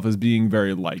yourself as being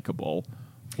very likable,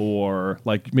 or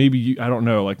like maybe you, I don't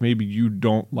know, like maybe you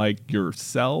don't like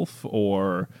yourself,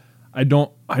 or I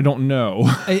don't know.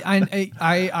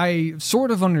 I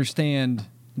sort of understand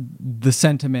the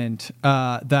sentiment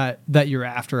that you're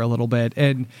after a little bit,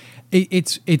 and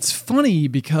it's funny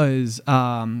because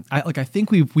I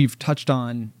think we've touched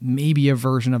on maybe a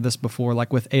version of this before,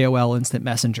 like with AOL Instant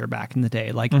Messenger back in the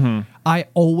day. Like I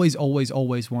always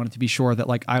wanted to be sure that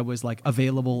like I was like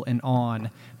available and on,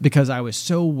 because I was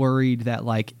so worried that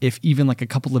like if even like a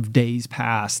couple of days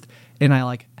passed and I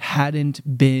like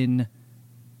hadn't been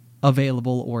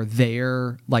available or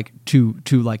there like to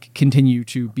like continue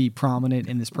to be prominent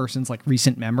in this person's like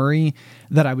recent memory,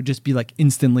 that I would just be like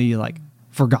instantly like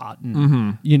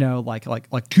forgotten. You know, like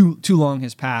too long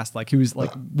has passed, like he was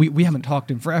like we haven't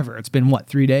talked in forever, it's been what,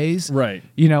 3 days, right?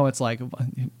 You know, it's like,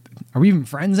 are we even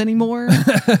friends anymore?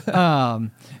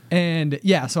 And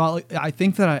yeah, so I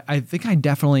think that I think I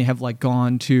definitely have like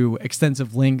gone to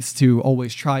extensive lengths to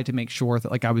always try to make sure that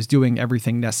like I was doing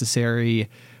everything necessary,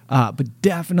 but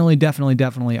definitely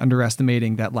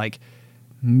underestimating that like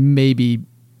maybe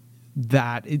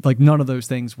that like none of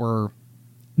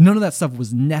that stuff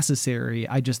was necessary.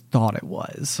 I just thought it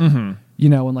was, you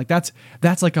know, and like that's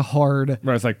like a hard,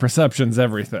 right? It's like perception's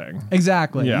everything.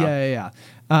 Exactly. Yeah.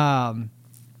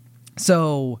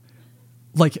 So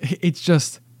like it's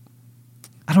just,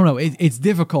 I don't know. It's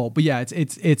difficult, but yeah,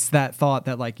 it's that thought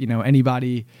that like, you know,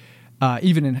 anybody,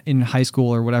 even in high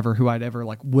school or whatever, who I'd ever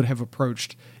like would have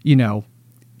approached, you know,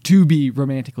 to be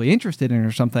romantically interested in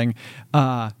or something.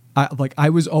 I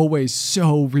was always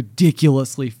so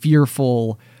ridiculously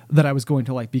fearful that I was going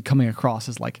to like be coming across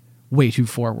as like way too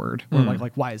forward or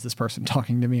like why is this person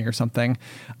talking to me or something,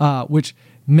 which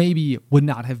maybe would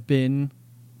not have been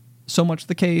so much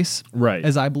the case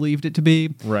as I believed it to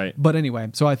be. Right. But anyway,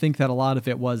 so I think that a lot of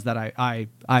it was that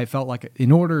I felt like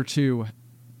in order to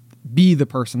be the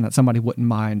person that somebody wouldn't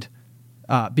mind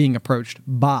being approached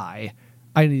by,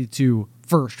 I needed to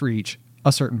first reach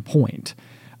a certain point.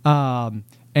 And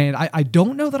I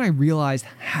don't know that I realized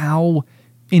how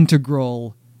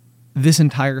integral this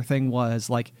entire thing was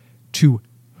like to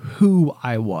who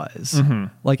I was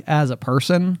like as a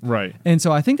person. Right. And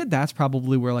so I think that that's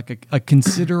probably where like a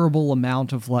considerable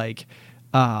amount of like,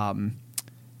 almost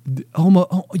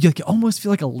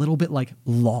feel like a little bit like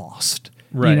lost,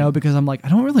 you know, because I'm like, I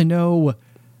don't really know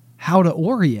how to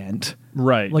orient.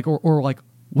 Right. Like, or like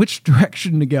which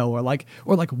direction to go or like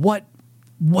what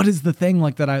is the thing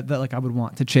like that I would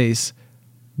want to chase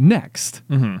next.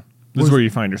 Mm-hmm. This is where you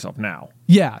find yourself now.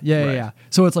 Yeah.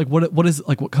 So it's like, what is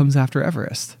like what comes after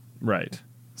Everest? Right.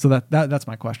 So that's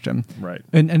my question. Right.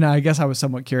 And I guess I was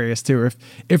somewhat curious too,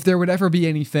 if there would ever be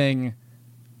anything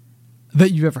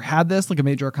that you've ever had this, like a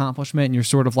major accomplishment, and you're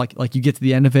sort of like you get to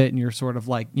the end of it and you're sort of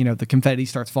like, you know, the confetti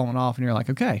starts falling off and you're like,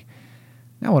 okay,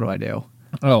 now what do I do?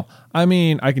 Oh, I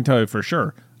mean, I can tell you for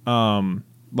sure.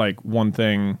 Like one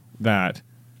thing that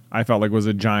I felt like was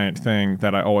a giant thing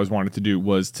that I always wanted to do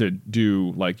was to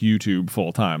do like YouTube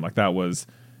full time. Like that was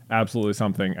absolutely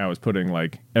something I was putting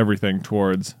like everything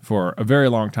towards for a very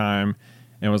long time,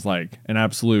 and was like an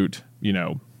absolute, you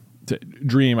know,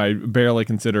 dream I barely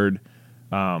considered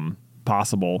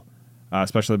possible,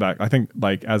 especially back, I think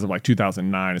like as of like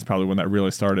 2009 is probably when that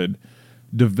really started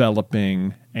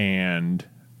developing. And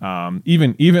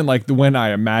even like when I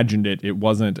imagined it, it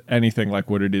wasn't anything like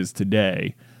what it is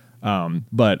today.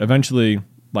 But eventually,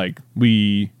 like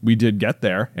we did get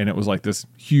there, and it was like this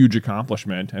huge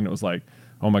accomplishment, and it was like,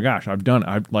 oh my gosh, I've done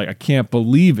it. I can't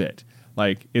believe it.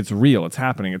 Like it's real, it's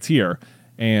happening, it's here.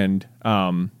 And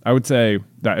I would say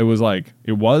that it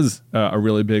was a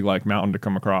really big like mountain to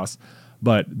come across.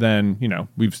 But then, you know,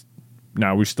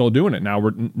 we're still doing it.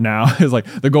 Now is like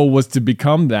the goal was to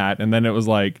become that, and then it was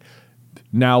like,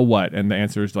 now what? And the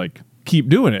answer is like, keep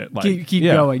doing it. Like keep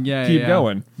going. Yeah. Keep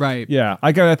going. Right. Yeah.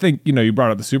 I think, you know, you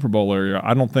brought up the Super Bowl earlier.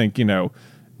 I don't think, you know,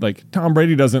 like Tom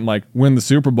Brady doesn't like win the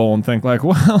Super Bowl and think like,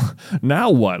 well, now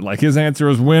what? Like his answer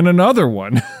is win another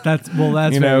one. That's you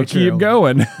know, very true. Keep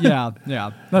going. Yeah.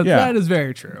 That is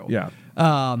very true. Yeah.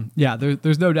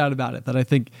 There's no doubt about it that I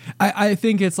think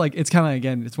it's like, it's kind of,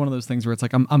 again, it's one of those things where it's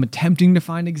like, I'm attempting to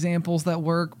find examples that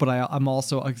work, but I'm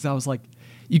also, because I was like,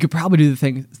 you could probably do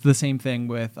the same thing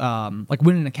with like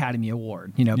win an Academy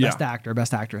Award, you know, best actor,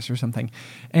 best actress or something.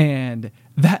 And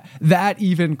that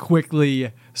even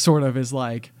quickly sort of is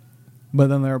like, but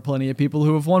then there are plenty of people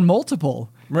who have won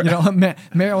multiple. Right. You know,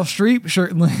 Meryl Streep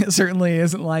certainly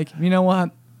isn't like, you know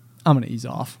what, I'm going to ease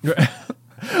off.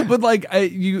 But like,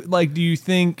 do you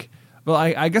think, well,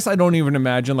 I guess I don't even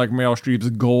imagine like Meryl Streep's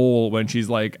goal when she's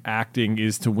like acting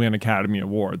is to win Academy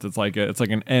Awards. It's like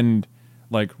an end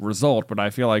like result, but I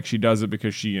feel like she does it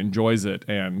because she enjoys it,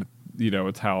 and you know,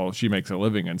 it's how she makes a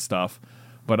living and stuff.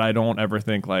 But I don't ever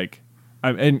think like,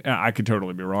 and I could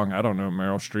totally be wrong. I don't know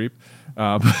Meryl Streep,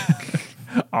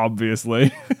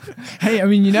 obviously. Hey, I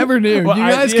mean, you never knew. Well, you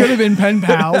guys could have been pen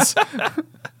pals.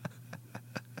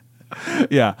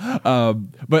 Yeah.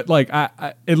 But like,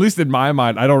 I at least in my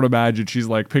mind, I don't imagine she's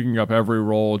like picking up every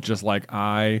role just like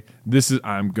I'm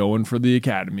going for the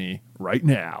Academy right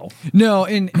now. No,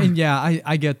 and yeah,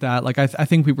 I get that. Like I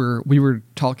think we were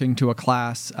talking to a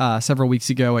class several weeks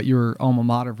ago at your alma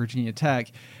mater, Virginia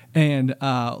Tech, and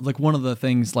like one of the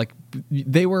things, like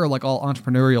they were like all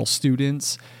entrepreneurial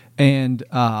students. And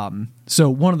so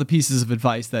one of the pieces of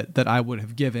advice that I would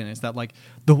have given is that like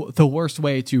the worst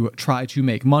way to try to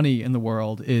make money in the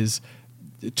world is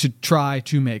to try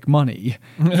to make money.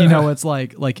 You know, it's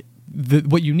like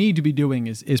what you need to be doing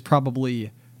is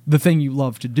probably the thing you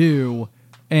love to do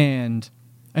and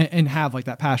have like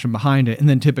that passion behind it. And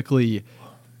then typically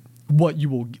what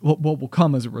will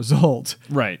come as a result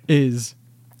is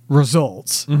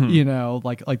results. Mm-hmm. You know,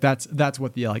 like that's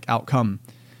what the like outcome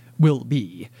will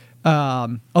be.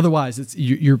 Otherwise it's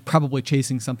you're probably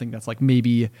chasing something that's like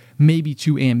maybe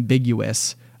too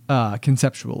ambiguous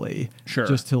conceptually, sure,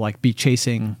 just to like be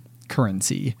chasing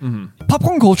currency.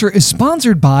 Popcorn Culture is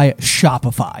sponsored by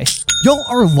Shopify. Y'all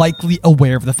are likely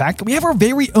aware of the fact that we have our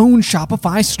very own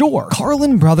Shopify store,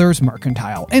 Carlin Brothers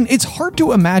Mercantile, and it's hard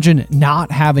to imagine not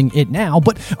having it now,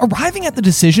 but arriving at the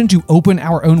decision to open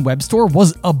our own web store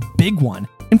was a big one.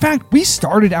 In fact, we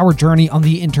started our journey on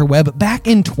the interweb back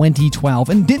in 2012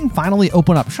 and didn't finally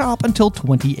open up shop until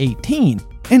 2018.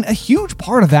 And a huge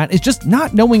part of that is just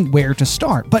not knowing where to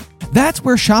start, but that's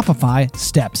where Shopify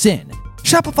steps in.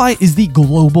 Shopify is the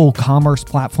global commerce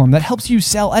platform that helps you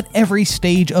sell at every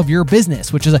stage of your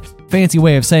business, which is a fancy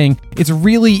way of saying it's a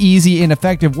really easy and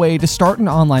effective way to start an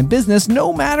online business,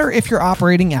 no matter if you're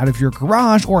operating out of your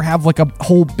garage or have like a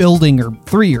whole building or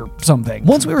 3 or something.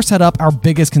 Once we were set up, our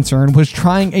biggest concern was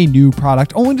trying a new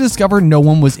product only to discover no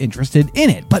one was interested in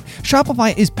it. But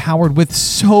Shopify is powered with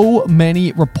so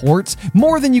many reports,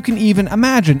 more than you can even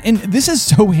imagine. And this is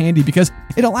so handy because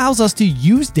it allows us to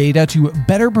use data to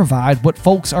better provide what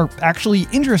folks are actually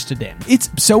interested in. It's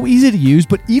so easy to use,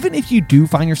 but even if you do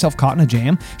find yourself caught in a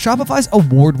jam, Shopify's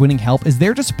award-winning help is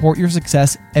there to support your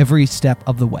success every step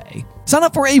of the way. Sign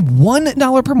up for a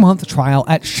 $1 per month trial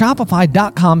at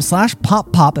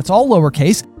shopify.com/poppop. That's all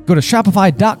lowercase. Go to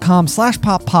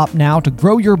shopify.com/poppop now to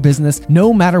grow your business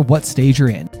no matter what stage you're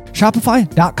in.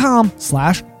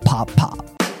 Shopify.com/poppop.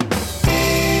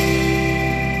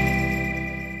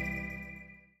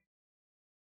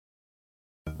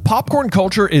 Popcorn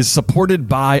Culture is supported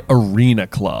by Arena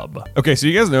Club. Okay, so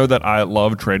you guys know that I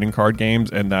love trading card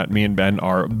games and that me and Ben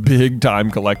are big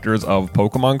time collectors of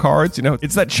Pokemon cards. You know,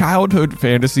 it's that childhood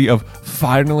fantasy of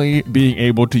finally being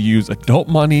able to use adult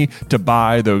money to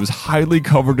buy those highly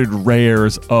coveted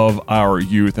rares of our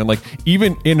youth. And like,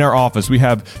 even in our office, we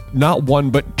have not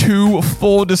one, but 2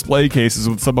 full display cases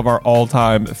with some of our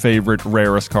all-time favorite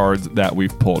rarest cards that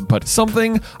we've pulled. But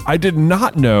something I did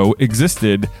not know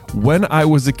existed when I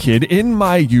was a kid in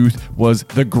my youth was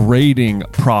the grading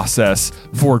process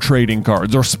for trading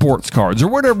cards or sports cards or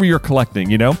whatever you're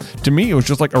collecting. You know, to me it was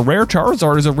just like a rare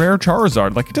Charizard is a rare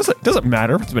Charizard. Like, it doesn't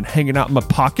matter if it's been hanging out in my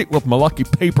pocket with my lucky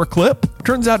paper clip.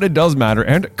 Turns out it does matter,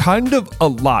 and kind of a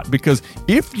lot, because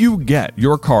if you get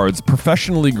your cards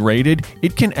professionally graded,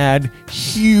 it can add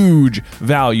huge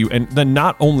value. And then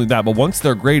not only that, but once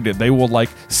they're graded, they will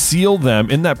like seal them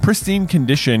in that pristine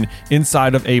condition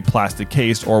inside of a plastic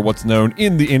case, or what's known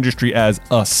in the industry as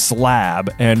a slab.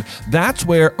 And that's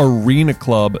where Arena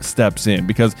Club steps in,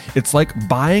 because it's like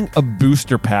buying a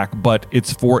booster pack, but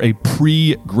it's for a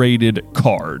pre-graded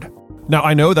card. Now,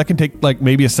 I know that can take like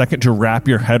maybe a second to wrap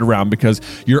your head around, because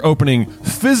you're opening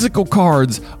physical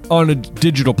cards on a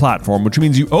digital platform, which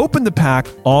means you open the pack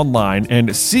online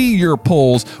and see your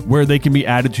pulls where they can be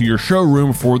added to your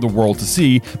showroom for the world to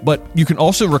see, but you can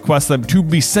also request them to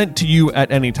be sent to you at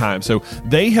any time. So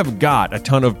they have got a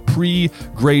ton of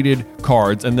pre-graded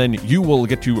cards, and then you will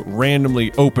get to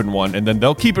randomly open one, and then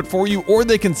they'll keep it for you, or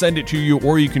they can send it to you,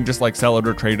 or you can just like sell it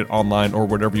or trade it online or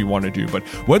whatever you want to do. But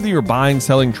whether you're buying,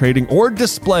 selling, trading, or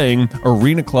displaying,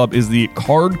 Arena Club is the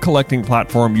card collecting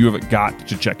platform you have got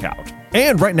to check out.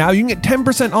 And right now you can get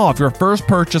 10% off your first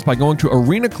purchase by going to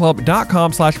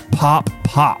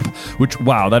arenaclub.com/poppop, which,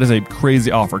 wow, that is a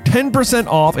crazy offer. 10%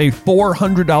 off a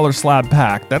 $400 slab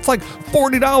pack. That's like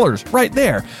 $40 right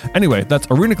there. Anyway, that's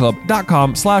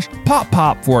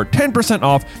arenaclub.com/poppop for 10%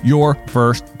 off your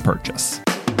first purchase.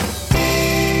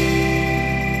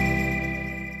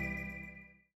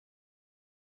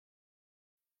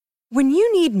 When you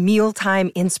need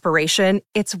mealtime inspiration,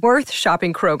 it's worth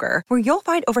shopping Kroger, where you'll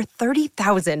find over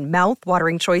 30,000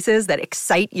 mouth-watering choices that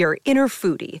excite your inner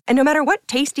foodie. And no matter what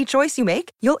tasty choice you make,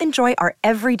 you'll enjoy our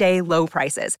everyday low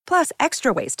prices, plus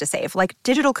extra ways to save, like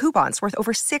digital coupons worth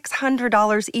over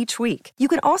 $600 each week. You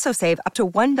can also save up to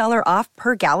 $1 off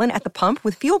per gallon at the pump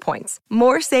with fuel points.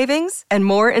 More savings and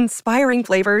more inspiring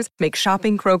flavors make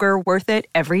shopping Kroger worth it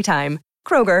every time.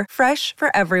 Kroger, fresh for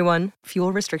everyone.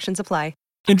 Fuel restrictions apply.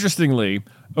 Interestingly,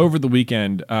 over the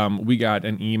weekend, I got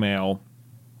an email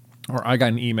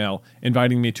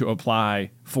inviting me to apply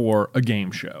for a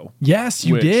game show. Yes,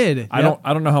 you did. I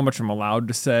don't know how much I'm allowed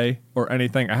to say or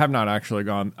anything. I have not actually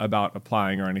gone about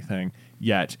applying or anything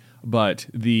yet. But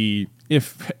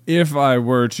if I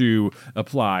were to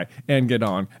apply and get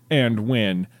on and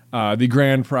win, the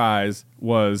grand prize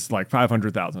was like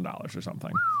 $500,000 or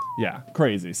something. Yeah,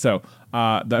 crazy. So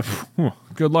that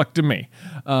good luck to me.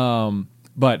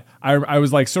 But I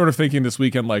was like sort of thinking this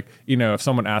weekend, like, you know, if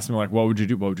someone asked me like, what would you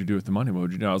do? What would you do with the money? What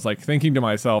would you do? I was like thinking to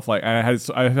myself, like, I had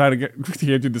to get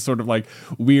through this sort of like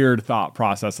weird thought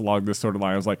process along this sort of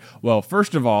line. I was like, well,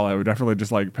 first of all, I would definitely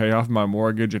just like pay off my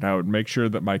mortgage, and I would make sure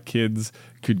that my kids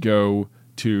could go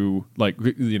to like,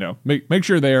 make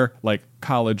sure their like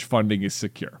college funding is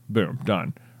secure. Boom,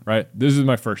 done. Right. This is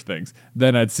my first things.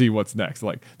 Then I'd see what's next.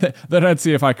 Like then I'd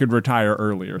see if I could retire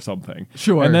early or something.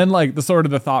 Sure. And then like the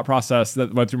thought process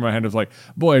that went through my head was like,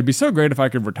 boy, it'd be so great if I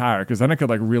could retire, because then I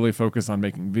could like really focus on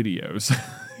making videos.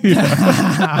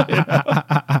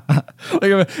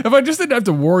 Like if I just didn't have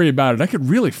to worry about it, I could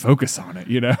really focus on it.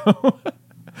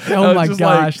 Oh my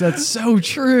gosh, that's so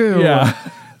true. Yeah.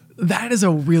 That is a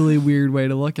really weird way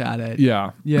to look at it.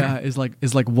 Yeah. Yeah. Is like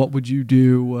what would you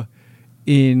do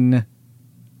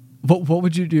what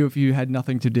would you do if you had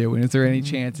nothing to do? And is there any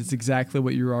chance it's exactly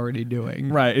what you're already doing?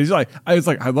 Right. It's like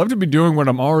I'd love to be doing what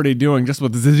I'm already doing, just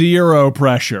with zero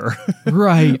pressure.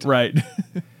 Right. Right.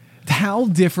 How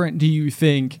different do you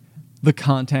think the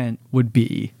content would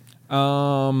be?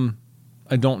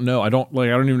 I don't know. I don't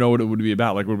even know what it would be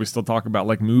about. Like, would we still talk about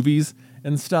like movies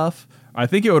and stuff? I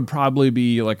think it would probably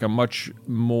be like a much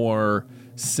more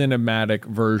cinematic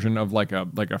version of like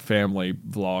a family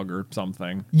vlog or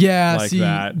something. Yeah, like see,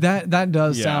 that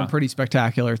does sound pretty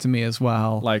spectacular to me as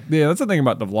well. Like, yeah, that's the thing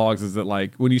about the vlogs, is that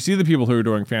like when you see the people who are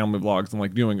doing family vlogs and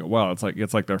like doing it well, it's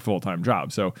like their full-time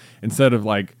job. So instead of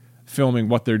like filming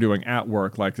what they're doing at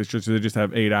work, like they just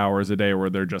have 8 hours a day where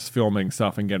they're just filming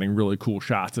stuff and getting really cool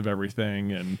shots of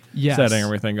everything and setting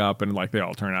everything up, and like they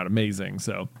all turn out amazing.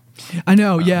 So I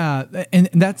know, yeah, and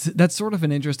that's sort of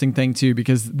an interesting thing too,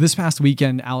 because this past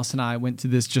weekend, Alice and I went to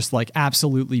this just like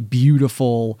absolutely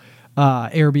beautiful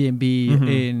Airbnb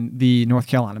in the North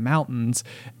Carolina mountains,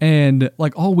 and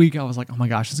like all week I was like, oh my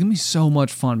gosh, it's gonna be so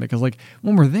much fun, because like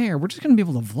when we're there, we're just gonna be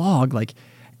able to vlog like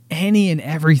any and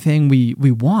everything we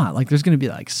want. Like there's gonna be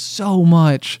like so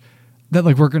much that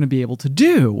like we're gonna be able to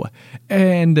do.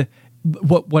 And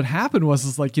what happened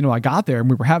was like, I got there and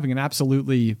we were having an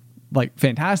absolutely like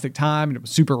fantastic time, and it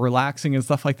was super relaxing and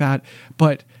stuff like that.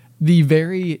 But the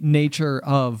very nature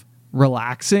of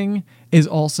relaxing is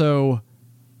also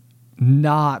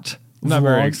not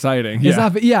very exciting. It's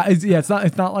not. Yeah, it's not.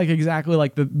 It's not like exactly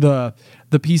like the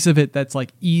piece of it that's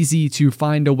like easy to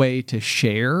find a way to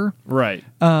share. Right.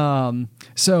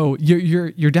 So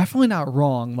you're definitely not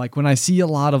wrong. Like when I see a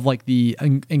lot of like the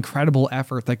incredible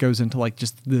effort that goes into like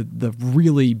just the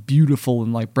really beautiful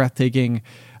and like breathtaking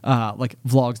like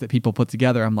vlogs that people put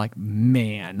together, I'm like,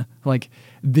 man, like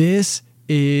this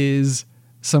is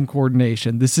some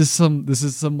coordination. This is some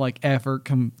like effort,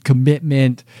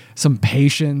 commitment, some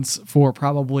patience for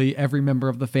probably every member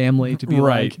of the family to be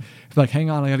like, hang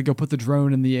on, I got to go put the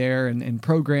drone in the air and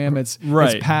program its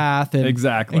path. And,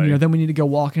 exactly. And then we need to go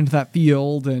walk into that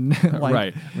field and like,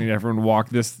 right. I mean, everyone walk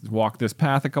this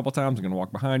path a couple times. I'm going to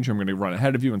walk behind you. I'm going to run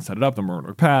ahead of you and set it up. Then we're going to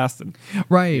walk past. And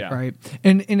right.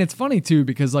 And it's funny too,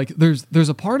 because like there's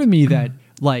a part of me that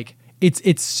like,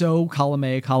 it's so column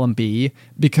A, column B,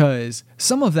 because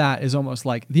some of that is almost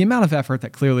like the amount of effort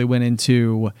that clearly went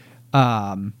into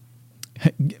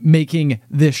making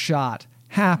this shot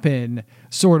happen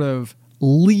sort of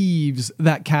leaves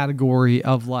that category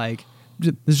of like,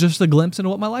 it's just a glimpse into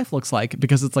what my life looks like,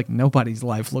 because it's like nobody's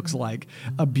life looks like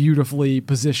a beautifully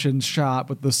positioned shot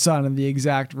with the sun in the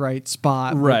exact right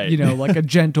spot. Right. With, like a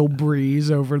gentle breeze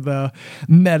over the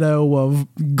meadow of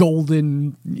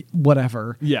golden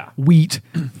whatever. Yeah. Wheat,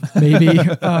 maybe.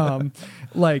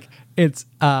 Like it's,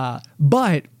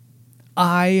 but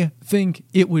I think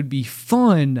it would be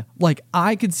fun. Like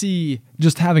I could see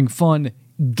just having fun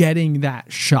getting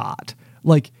that shot.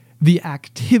 Like, the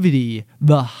activity,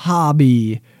 the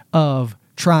hobby of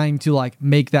trying to like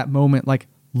make that moment like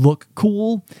look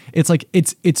cool. It's like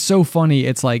it's so funny.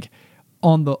 It's like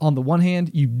on the one hand,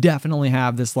 you definitely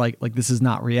have this like this is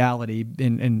not reality,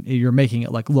 and you're making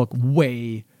it like look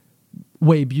way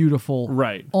beautiful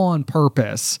right on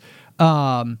purpose.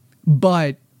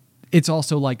 But it's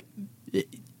also like,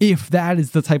 if that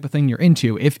is the type of thing you're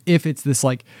into, if it's this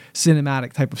like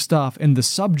cinematic type of stuff, and the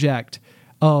subject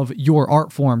of your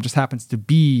art form just happens to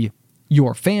be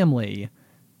your family,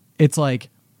 it's like,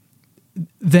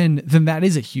 then that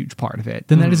is a huge part of it.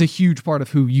 Then that is a huge part of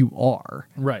who you are.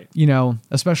 Right.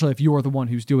 Especially if you're the one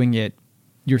who's doing it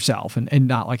yourself, and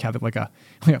not like having like a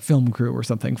film crew or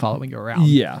something following you around.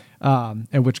 Yeah.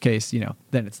 In which case,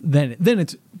 then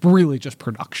it's really just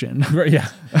production. Right, yeah.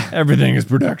 Everything is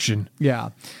production. Yeah.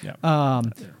 Yeah.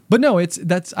 But no, I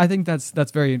think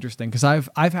that's very interesting, because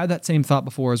I've had that same thought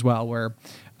before as well, where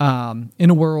in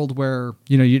a world where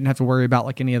you didn't have to worry about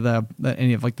like any of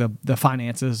the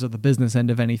finances or the business end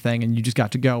of anything, and you just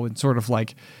got to go and sort of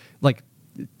like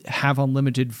have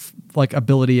unlimited like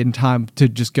ability and time to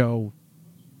just go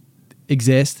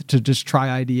exist, to just try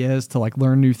ideas, to like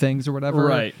learn new things or whatever.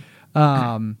 Right.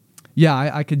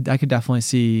 Yeah, I could definitely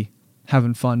see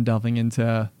having fun delving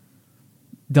into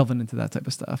delving into that type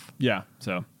of stuff. Yeah.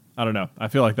 So I don't know. I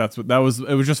feel like it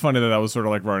was just funny that was sort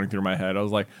of like running through my head. I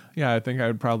was like, yeah, I think I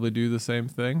would probably do the same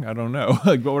thing. I don't know.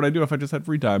 Like, what would I do if I just had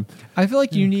free time? I feel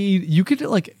like you could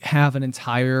like have an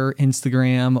entire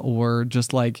Instagram or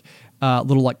just like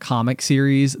little like comic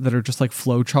series that are just like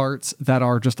flow charts that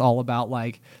are just all about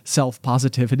like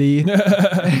self-positivity.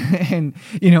 And,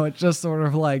 it's just sort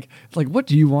of like what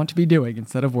do you want to be doing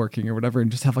instead of working or whatever, and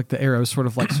just have like the arrows sort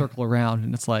of like circle around,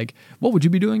 and it's like, what would you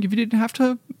be doing if you didn't have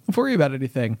to worry about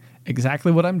anything?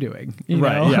 Exactly what I'm doing.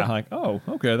 Right. Yeah. Like, oh,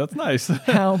 okay, that's nice.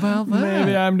 How about that?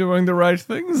 Maybe I'm doing the right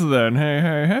things then.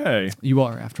 Hey. You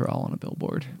are, after all, on a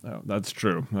billboard. Oh, that's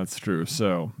true. That's true.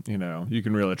 So, you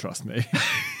can really trust me.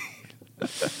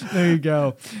 There you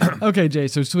go. Okay, Jay,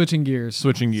 so switching gears.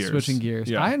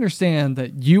 Yeah. I understand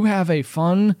that you have a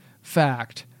fun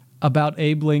fact about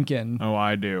Abe Lincoln. Oh,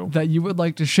 I do. That you would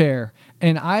like to share.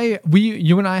 And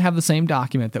you and I have the same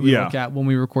document that we look at when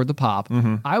we record the pop.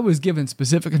 Mm-hmm. I was given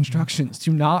specific instructions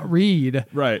to not read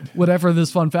whatever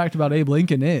this fun fact about Abe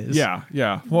Lincoln is.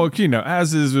 Yeah. Well,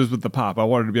 as is with the pop, I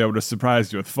wanted to be able to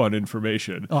surprise you with fun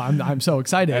information. Oh, I'm so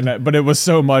excited. But it was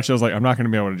so much, I was like, I'm not going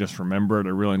to be able to just remember it. I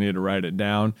really need to write it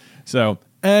down. So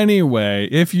anyway,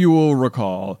 if you will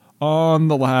recall, on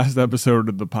the last episode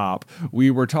of the pop, we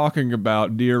were talking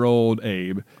about dear old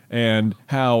Abe and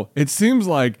how it seems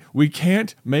like we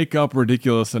can't make up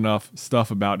ridiculous enough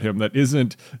stuff about him that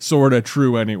isn't sort of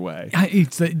true anyway.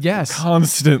 Yes.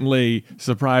 Constantly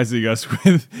surprising us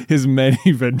with his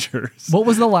many ventures. What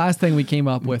was the last thing we came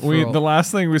up with? The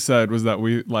last thing we said was that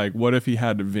what if he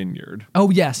had a vineyard? Oh,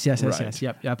 yes.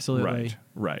 Yep, absolutely.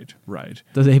 Right.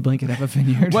 Does Abe Lincoln have a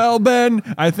vineyard? Well, Ben,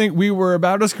 I think we were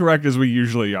about as correct as we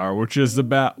usually are, which is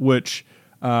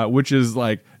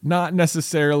like not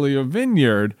necessarily a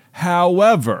vineyard.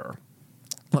 However,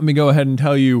 let me go ahead and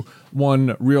tell you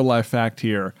one real life fact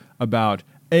here about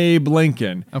Abe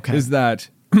Lincoln. Okay. Is that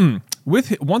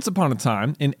once upon a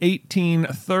time in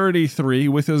 1833,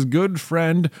 with his good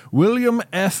friend William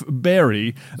F.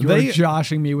 Barry, You're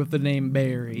joshing me with the name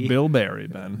Barry. Bill Barry,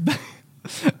 Ben.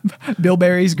 Bill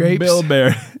Barry's grapes. Bill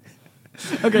Barry.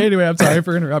 Okay, anyway, I'm sorry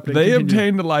for interrupting. They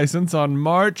obtained a license on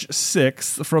March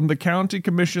 6th from the County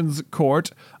Commission's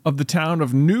Court of the town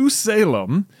of New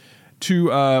Salem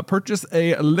to purchase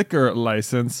a liquor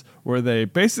license, where they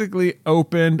basically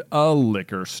opened a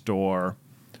liquor store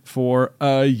for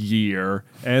a year,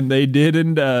 and they did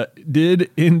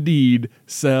indeed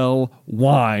sell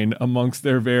wine amongst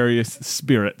their various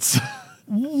spirits.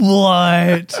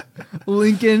 What?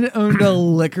 Lincoln owned a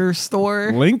liquor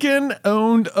store? Lincoln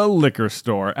owned a liquor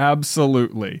store,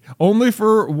 absolutely. Only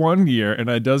for 1 year, and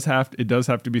it does have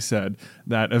to be said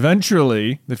that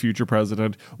eventually the future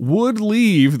president would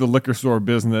leave the liquor store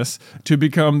business to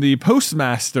become the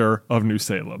postmaster of New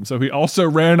Salem. So he also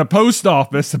ran a post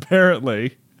office,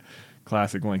 apparently.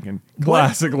 Classic Lincoln.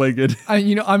 Classic Lincoln.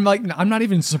 I'm not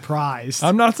even surprised.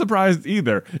 I'm not surprised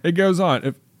either. It goes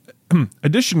on.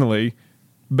 Additionally,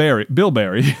 Bill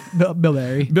Barry,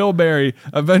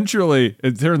 eventually,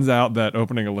 it turns out that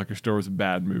opening a liquor store was a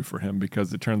bad move for him,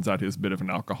 because it turns out he's a bit of an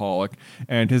alcoholic,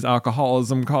 and his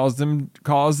alcoholism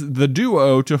caused the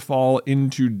duo to fall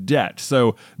into debt.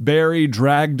 So Barry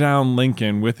dragged down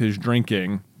Lincoln with his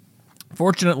drinking.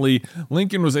 Fortunately,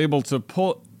 Lincoln was able to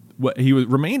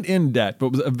remained in debt,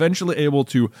 but was eventually able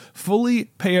to fully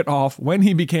pay it off when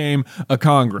he became a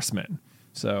congressman.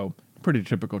 So pretty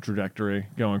typical trajectory,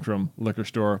 going from liquor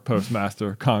store,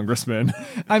 postmaster, congressman,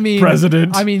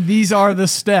 president. These are the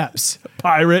steps.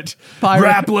 Pirate.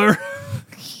 Grappler.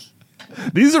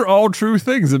 These are all true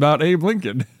things about Abe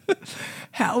Lincoln.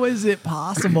 How is it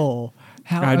possible?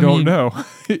 I don't know.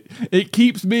 It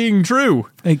keeps being true.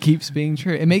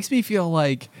 It makes me feel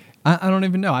like, I don't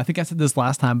even know. I think I said this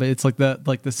last time, but it's like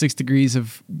the 6 degrees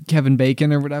of Kevin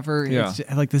Bacon or whatever. Yeah. It's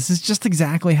just, this is just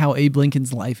exactly how Abe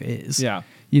Lincoln's life is. Yeah.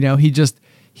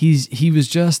 He was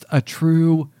just a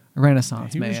true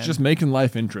Renaissance man. He was just making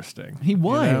life interesting. He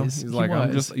was. He's like,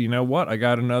 I'm just, I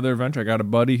got another venture. I got a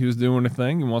buddy who's doing a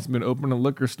thing. He wants me to open a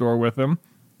liquor store with him.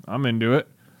 I'm into it.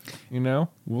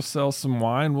 We'll sell some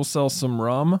wine. We'll sell some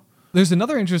rum. There's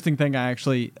another interesting thing I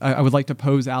would like to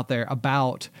pose out there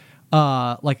about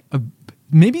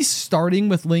maybe starting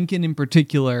with Lincoln in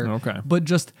particular, okay, but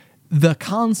just the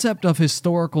concept of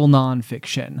historical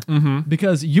nonfiction. Mm-hmm.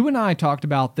 Because you and I talked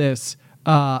about this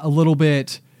a little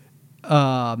bit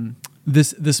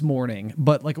this morning,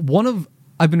 but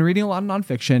I've been reading a lot of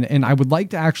nonfiction, and I would like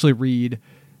to actually read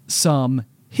some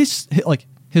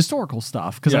historical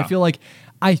stuff, because Yeah.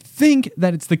 I think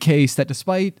that it's the case that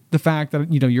despite the fact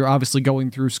that you're obviously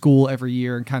going through school every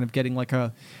year and kind of getting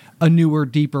a newer,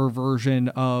 deeper version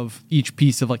of each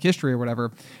piece of like history or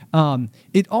whatever.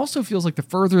 It also feels like the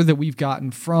further that we've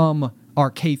gotten from our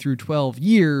K through 12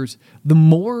 years, the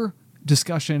more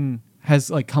discussion has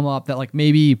like come up that like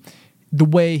maybe the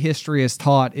way history is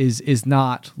taught is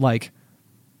not like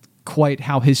quite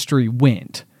how history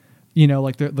went. You know,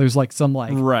 like there's like some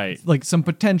like right, like some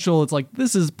potential. It's like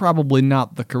this is probably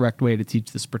not the correct way to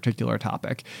teach this particular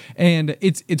topic, and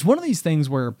it's one of these things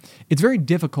where it's very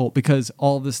difficult because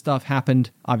all this stuff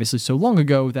happened obviously so long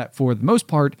ago that for the most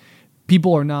part,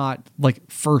 people are not like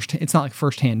it's not like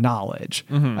firsthand knowledge.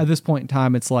 At this point in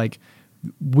time. It's like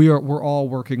we're all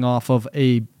working off of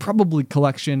a probably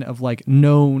collection of like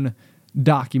known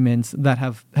documents that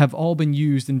have all been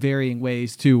used in varying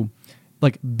ways to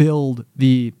like build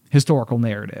the historical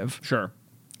narrative. Sure.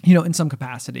 You know, in some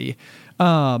capacity.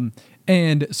 And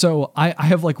so I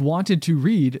have like wanted to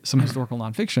read some historical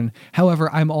nonfiction.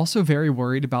 However, I'm also very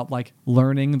worried about like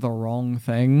learning the wrong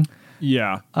thing.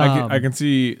 Yeah, I can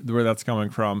see where that's coming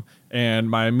from. And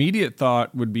my immediate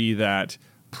thought would be that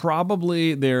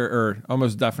probably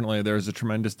almost definitely there's a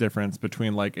tremendous difference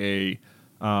between like a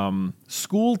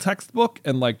school textbook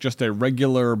and like just a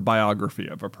regular biography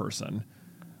of a person.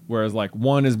 Whereas like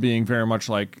one is being very much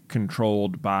like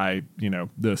controlled by, you know,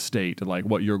 the state, like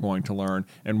what you're going to learn.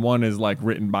 And one is like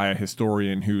written by a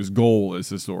historian whose goal is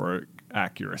historic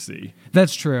accuracy.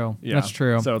 That's true. Yeah. That's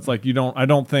true. So it's like I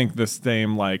don't think the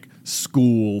same like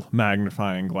school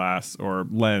magnifying glass or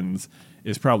lens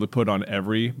is probably put on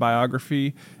every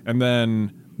biography. And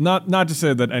then not to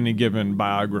say that any given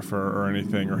biographer or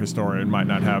anything or historian might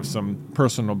not have some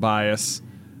personal bias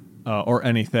or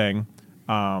anything.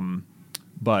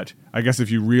 But I guess if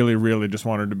you really, really just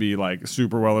wanted to be like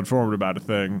super well informed about a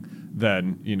thing,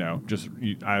 then, you know,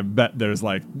 I bet there's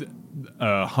like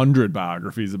 100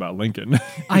 biographies about Lincoln.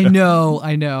 I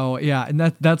know. Yeah. And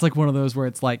that's like one of those where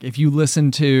it's like, if you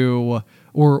listen to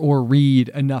or read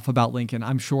enough about Lincoln,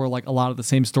 I'm sure like a lot of the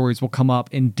same stories will come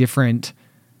up in different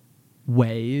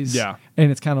ways. Yeah. And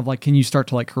it's kind of like, can you start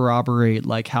to like corroborate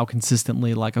like how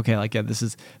consistently like, okay, like, yeah, this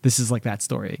is like that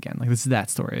story again. Like this is that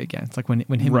story again. It's like when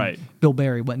him right. and Bill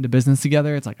Barry went into business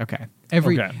together, it's like, okay,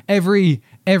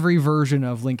 every version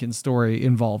of Lincoln's story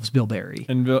involves Bill Barry.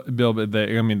 And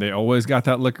they always got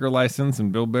that liquor license,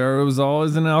 and Bill Barry was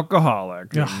always an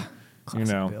alcoholic. And, you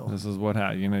know, Bill. This is what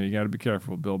happened. You know, you got to be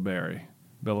careful with Bill Barry.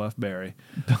 Bill F. Barry.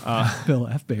 Bill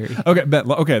F. Barry.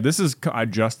 Okay, I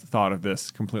just thought of this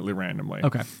completely randomly.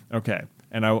 Okay.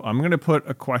 And I'm going to put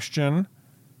a question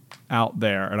out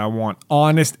there, and I want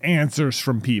honest answers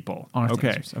from people.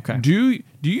 Answers. Okay. Do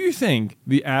you think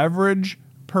the average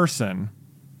person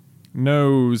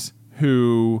knows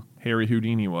who Harry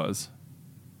Houdini was?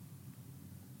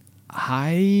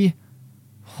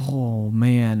 Oh,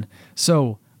 man.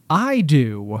 So I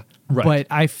do. Right. But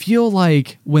I feel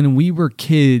like when we were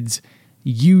kids,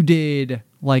 you did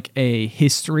like a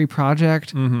history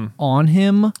project on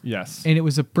him. Yes. And it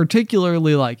was a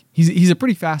particularly like, he's a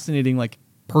pretty fascinating like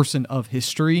person of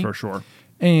history. For sure.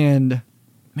 And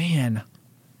man,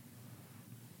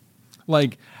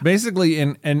 like basically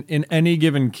in any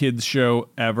given kids show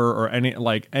ever, or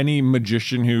any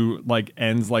magician who like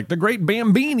ends like the Great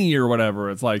Bambini or whatever,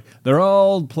 it's like they're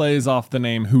all plays off the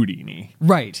name Houdini.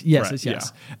 Right. Yes. Right,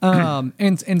 Yes. Yeah.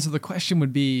 And so the question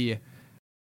would be,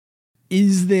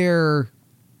 is there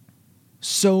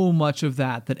so much of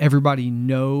that everybody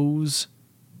knows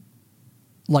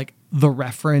like the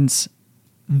reference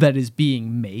that is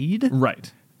being made?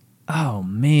 Right. Oh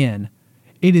man.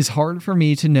 It is hard for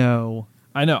me to know.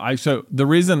 I know. So the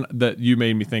reason that you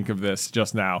made me think of this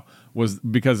just now was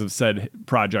because of said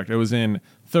project. It was in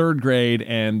 3rd grade,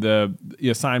 and the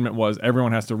assignment was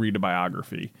everyone has to read a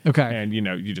biography. Okay. And, you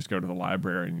know, you just go to the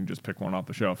library and you just pick one off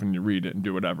the shelf and you read it and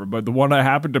do whatever. But the one I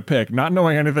happened to pick, not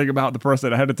knowing anything about the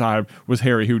person ahead of time, was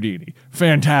Harry Houdini.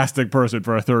 Fantastic person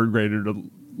for a 3rd grader to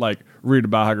like read a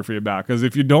biography about, because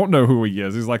if you don't know who he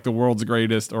is, he's like the world's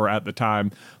greatest, or at the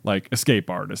time, like escape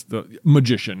artist, the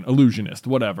magician, illusionist,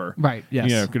 whatever. Right. Yes.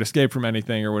 You know, could escape from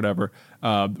anything or whatever.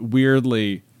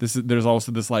 Weirdly, there's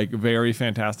also this like very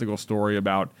fantastical story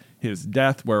about his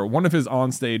death, where one of his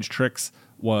onstage tricks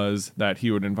was that he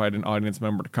would invite an audience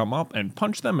member to come up and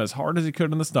punch them as hard as he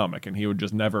could in the stomach, and he would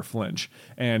just never flinch.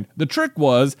 And the trick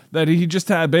was that he just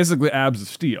had basically abs of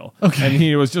steel. Okay. And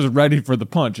he was just ready for the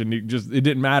punch, and it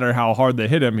didn't matter how hard they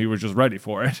hit him, he was just ready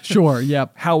for it. Sure,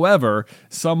 yep. However,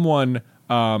 someone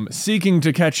seeking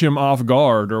to catch him off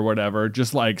guard or whatever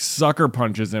just like sucker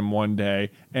punches him one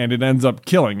day, and it ends up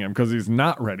killing him because he's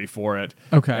not ready for it.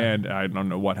 Okay. And I don't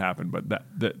know what happened, but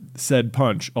that said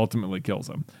punch ultimately kills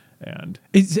him. And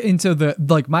so the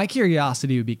like my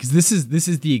curiosity would be, because this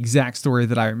is the exact story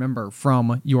that I remember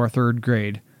from your third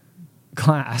grade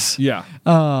class. yeah,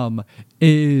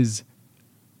 Is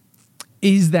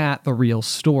that the real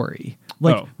story?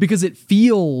 Like, because it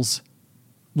feels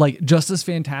like just as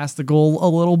fantastical a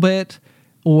little bit,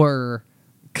 or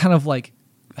kind of like,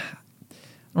 I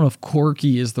don't know if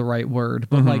quirky is the right word,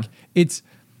 but like it's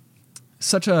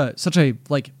such a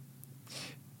like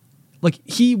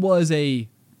he was a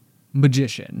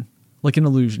magician, like an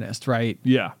illusionist, right?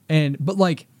 yeah, But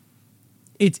like,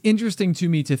 it's interesting to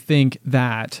me to think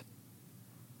that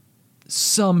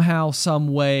somehow, some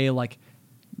way, like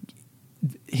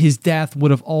his death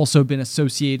would have also been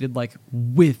associated like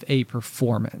with a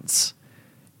performance,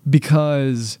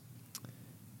 because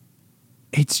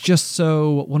it's just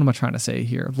so, what am I trying to say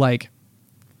here? Like,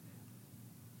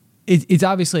 it's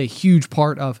obviously a huge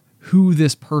part of who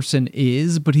this person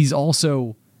is, but he's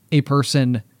also a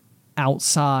person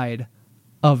outside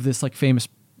of this like famous,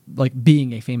 like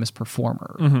being a famous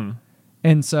performer.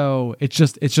 And so it's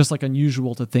just like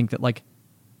unusual to think that like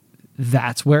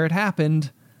that's where it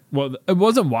happened. Well, it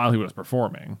wasn't while he was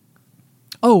performing.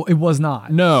 Oh, it was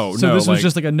not. No, so no, this was like,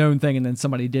 just like a known thing, and then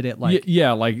somebody did it. Like,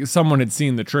 yeah, like someone had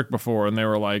seen the trick before, and they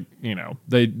were like,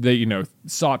 they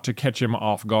sought to catch him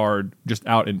off guard just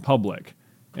out in public,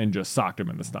 and just socked him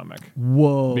in the stomach.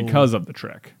 Whoa! Because of the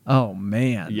trick. Oh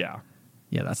man.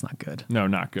 Yeah, that's not good. No,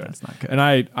 not good. That's not good. And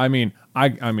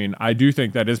I do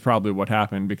think that is probably what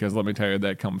happened, because let me tell you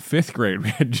that come 5th grade,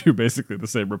 we had to do basically the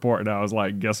same report, and I was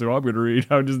like, guess who I'm going to read?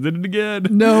 I just did it again.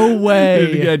 No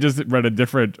way. I just read a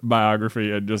different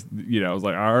biography, and just, I was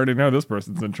like, I already know this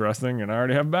person's interesting, and I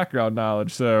already have background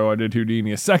knowledge, so I did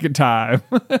Houdini a second time.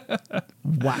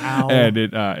 Wow. And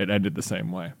it ended the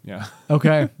same way. Yeah.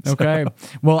 Okay. Okay.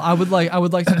 Well, I would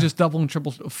like to just double and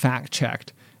triple fact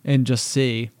checked and just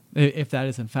see if that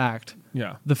is in fact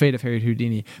the fate of Harry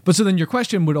Houdini. But so then your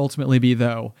question would ultimately be,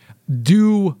 though,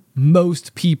 do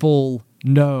most people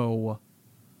know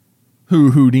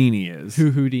who Houdini is?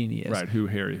 Who Houdini is. Right, who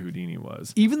Harry Houdini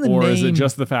was. Even the or name... is it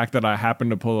just the fact that I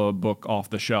happened to pull a book off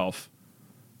the shelf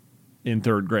in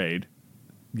 3rd grade?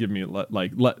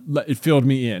 It filled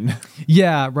me in.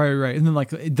 Yeah, right. And then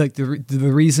like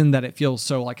the reason that it feels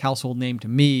so like household name to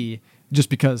me, just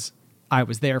because I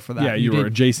was there for that. Yeah, you were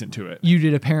adjacent to it. You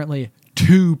did apparently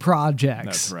 2 projects.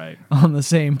 That's right. On the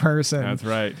same person. That's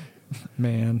right.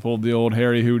 Man. Pulled the old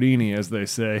Harry Houdini, as they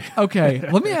say. Okay,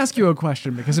 let me ask you a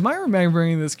question, because am I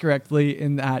remembering this correctly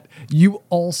in that you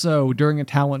also, during a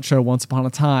talent show once upon a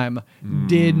time,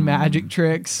 did magic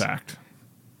tricks? Fact.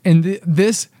 And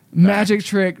this magic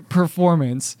trick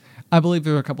performance, I believe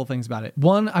there were a couple things about it.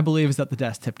 One, I believe, is that the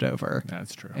desk tipped over.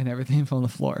 That's true. And everything fell on the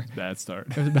floor. Bad start.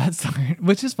 It was a bad start,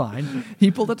 which is fine. He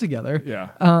pulled it together. Yeah.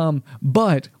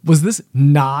 But was this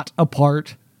not a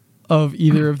part of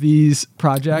either of these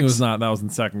projects? It was not. That was in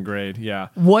 2nd grade. Yeah.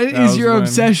 What is your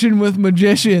obsession with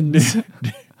magicians?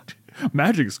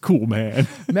 Magic's cool, man.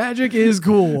 Magic is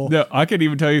cool. No, I can't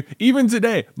even tell you. Even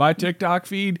today, my TikTok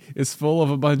feed is full of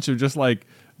a bunch of just like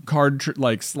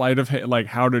like sleight of hand, like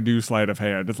how to do sleight of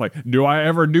hand. It's like, do I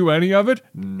ever do any of it?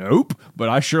 Nope. But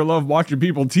I sure love watching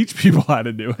people teach people how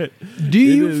to do it. Do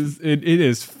you? It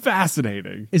is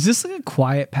fascinating. Is this like a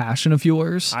quiet passion of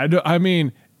yours?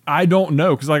 I don't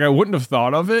know, because like I wouldn't have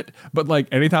thought of it, but like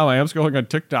anytime I am scrolling on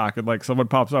TikTok and like someone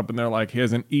pops up and they're like,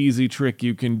 here's an easy trick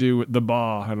you can do with the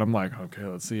bar, and I'm like, okay,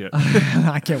 let's see it.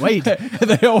 I can't wait.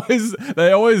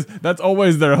 they always that's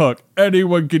always their hook.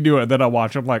 Anyone can do it. Then I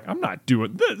watch, I'm like, I'm not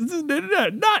doing this.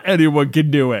 Not anyone can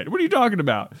do it. What are you talking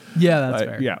about? Yeah, that's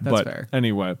fair. Yeah, that's but fair.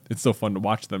 Anyway, it's so fun to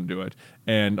watch them do it,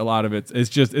 and a lot of it's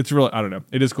really, I don't know,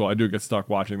 it is cool. I do get stuck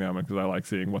watching them because I like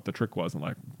seeing what the trick was, and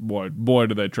like, boy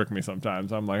do they trick me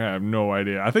sometimes. I'm like, I have no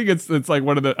idea. I think it's like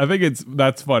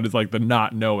that's fun. It's like the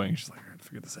not knowing. It's just like, I gotta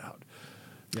figure this out.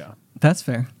 Yeah, that's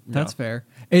fair. That's fair.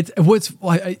 It's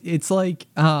like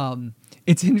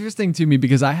it's interesting to me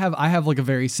because I have like a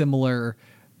very similar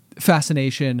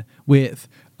fascination with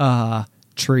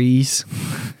trees.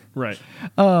 Right.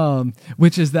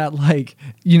 Which is that, like,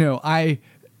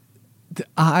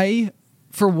 I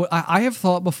have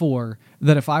thought before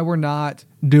that if I were not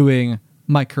doing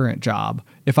my current job,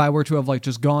 if I were to have like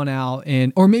just gone out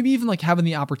or maybe even like having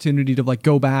the opportunity to like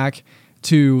go back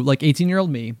to like 18-year-old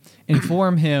me,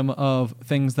 inform him of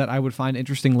things that I would find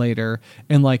interesting later,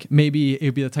 and like maybe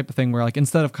it'd be the type of thing where like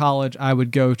instead of college I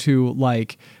would go to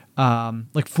like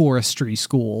forestry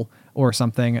school or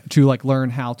something to like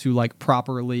learn how to like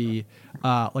properly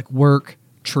like work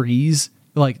trees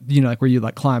like, you know, like where you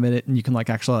like climb in it and you can like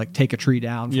actually like take a tree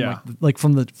down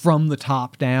from from the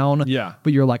top down. Yeah.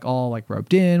 But you're like all like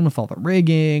roped in with all the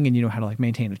rigging and you know how to like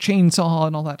maintain a chainsaw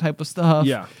and all that type of stuff.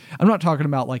 Yeah. I'm not talking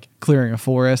about like clearing a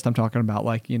forest. I'm talking about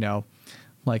like, you know,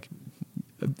 like,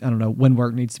 I don't know, when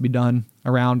work needs to be done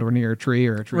around or near a tree,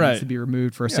 or a tree needs to be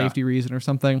removed for a safety reason or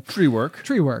something. Tree work.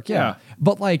 Yeah.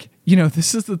 But like, you know,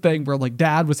 this is the thing where like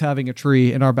dad was having a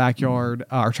tree in our backyard,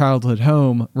 our childhood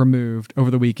home, removed over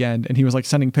the weekend. And he was like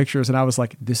sending pictures and I was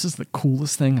like, this is the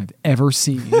coolest thing I've ever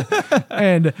seen.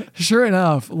 And sure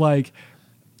enough, like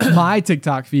my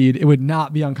TikTok feed, it would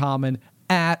not be uncommon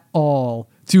at all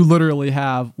to literally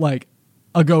have like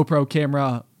a GoPro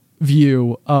camera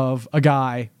view of a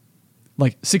guy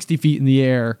like 60 feet in the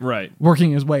air, right,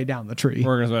 working his way down the tree.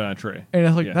 And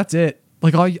it's like, that's it.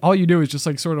 Like all you do is just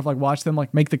like sort of like watch them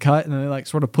like make the cut and then they like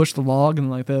sort of push the log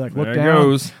and like they like look there down. It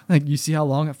goes. Like you see how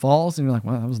long it falls and you're like,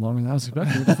 wow, that was longer than I was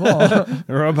expecting it to fall.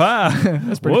 They're up high.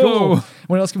 That's pretty cool.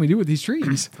 What else can we do with these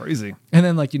trees? Crazy. And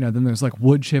then like, you know, then there's like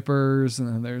wood chippers and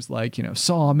then there's like, you know,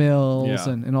 sawmills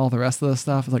and all the rest of the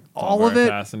stuff. It's like it's all of it.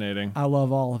 Fascinating. I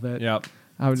love all of it. Yep.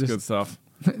 I would good stuff.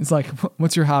 It's like,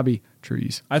 what's your hobby?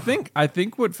 Trees. I think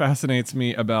what fascinates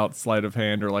me about sleight of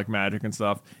hand or like magic and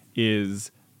stuff is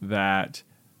that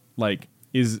like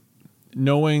is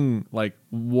knowing like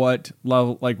what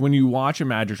level, like when you watch a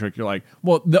magic trick, you're like,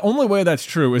 well, the only way that's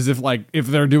true is if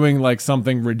they're doing like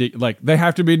something ridiculous, like they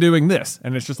have to be doing this.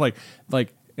 And it's just like,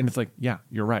 and it's like, yeah,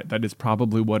 you're right. That is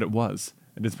probably what it was.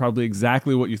 It is probably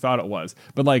exactly what you thought it was.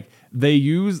 But like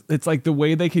it's like the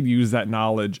way they could use that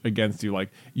knowledge against you,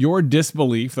 like your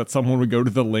disbelief that someone would go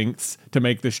to the lengths to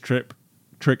make this trick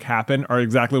happen are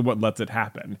exactly what lets it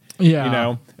happen. Yeah. You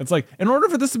know, it's like, in order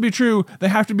for this to be true, they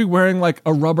have to be wearing like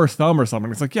a rubber thumb or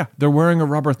something. It's like, yeah, they're wearing a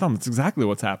rubber thumb. It's exactly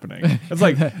what's happening. It's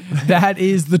like, that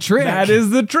is the trick. That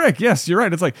is the trick. Yes, you're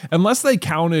right. It's like, unless they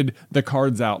counted the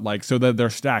cards out, like, so that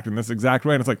they're stacked in this exact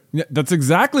way. And it's like, yeah, that's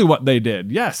exactly what they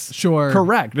did. Yes. Sure.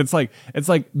 Correct. It's like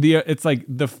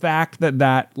the fact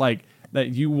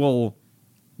that you will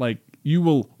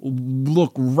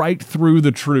look right through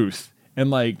the truth and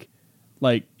like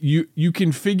you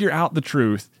can figure out the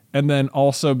truth and then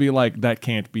also be like, that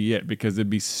can't be it, because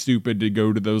it'd be stupid to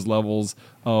go to those levels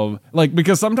of like,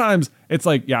 because sometimes it's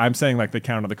like, yeah, I'm saying like the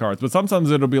count of the cards, but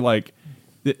sometimes it'll be like,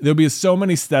 there'll be so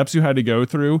many steps you had to go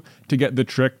through to get the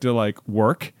trick to like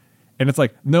work. And it's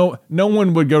like, no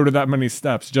one would go to that many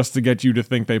steps just to get you to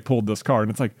think they pulled this card.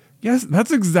 And it's like, yes,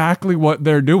 that's exactly what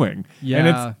they're doing. Yeah.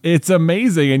 And it's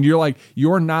amazing. And you're like,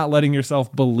 you're not letting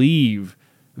yourself believe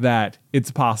that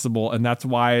it's possible, and that's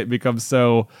why it becomes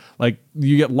so like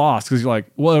you get lost, because you're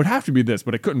like, well, it would have to be this,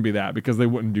 but it couldn't be that because they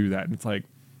wouldn't do that. And it's like,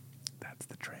 that's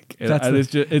the trick.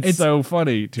 It's so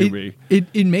funny to me.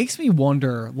 It makes me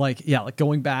wonder, like, yeah, like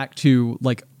going back to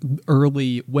like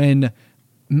early when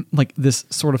like this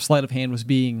sort of sleight of hand was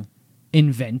being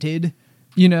invented,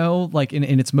 you know, like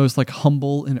in its most like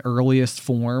humble and earliest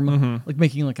form, like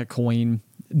making like a coin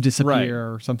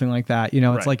disappear or something like that. You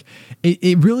know, it's like,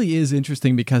 it really is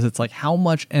interesting because it's like, how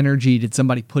much energy did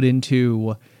somebody put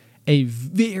into a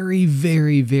very,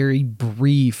 very, very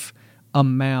brief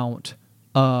amount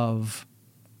of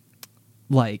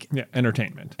like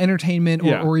entertainment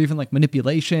or even like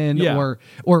manipulation or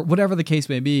whatever the case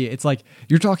may be. It's like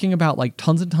you're talking about like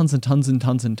tons and tons and tons and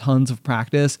tons and tons of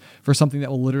practice for something that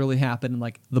will literally happen in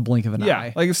like the blink of an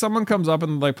eye. Like if someone comes up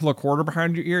and like pull a quarter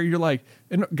behind your ear, you're like,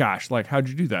 gosh, like how'd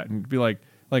you do that? And be like,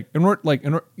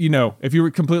 you know, if you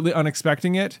were completely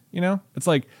unexpecting it, you know, it's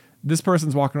like this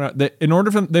person's walking around.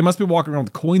 They must be walking around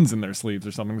with coins in their sleeves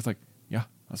or something. It's like, yeah,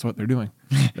 that's what they're doing.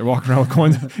 They're walking around with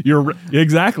coins.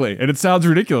 Exactly. And it sounds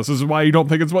ridiculous. This is why you don't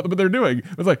think it's what they're doing.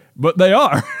 It's like, but they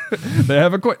are. They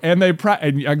have a coin, and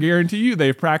and I guarantee you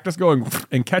they've practiced going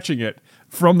and catching it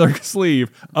from their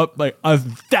sleeve up like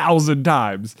 1,000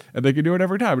 times, and they can do it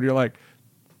every time. And you're like,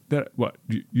 what?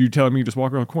 You telling me you just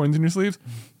walk around with coins in your sleeves?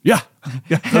 Yeah,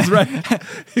 that's right.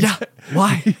 Yeah.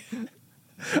 Why?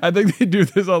 I think they do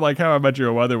this on like How I Met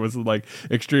Your Mother with some like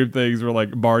extreme things where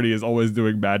like Barney is always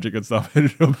doing magic and stuff,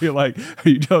 and it'll be like, are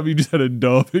you telling me you just had a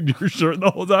dove in your shirt the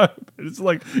whole time? And it's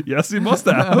like, yes, he must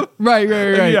have. Right.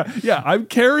 Yeah. I'm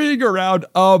carrying around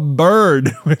a bird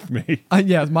with me.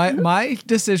 Yes, my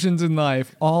decisions in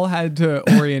life all had to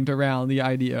orient around the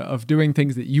idea of doing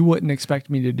things that you wouldn't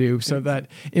expect me to do, so that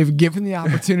if given the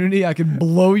opportunity, I could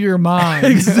blow your mind.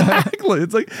 Exactly.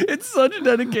 It's like, it's such a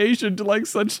dedication to like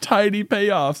such tiny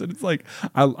payoffs. And it's like,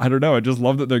 I don't know. I just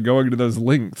love that they're going to those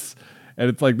lengths. And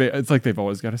it's like they've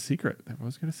always got a secret.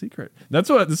 This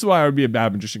is why I would be a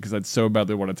bad magician, because I'd so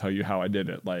badly want to tell you how I did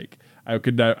it. Like I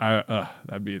could,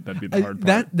 that'd be the hard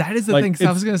part. That is the thing. So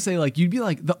I was gonna say, like, you'd be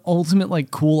like, the ultimate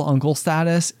like cool uncle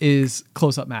status is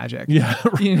close up magic. Yeah,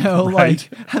 you know, right.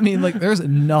 like, I mean, like, there's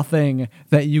nothing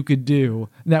that you could do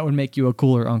that would make you a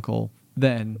cooler uncle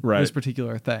than this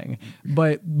particular thing.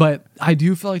 But I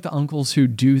do feel like the uncles who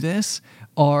do this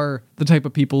are the type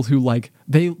of people who, like,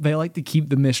 they like to keep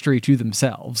the mystery to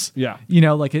themselves. Yeah. You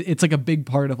know, like, it's like a big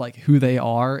part of like who they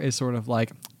are is sort of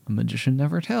like, a magician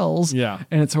never tells. Yeah.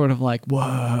 And it's sort of like, whoa.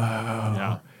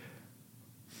 Yeah.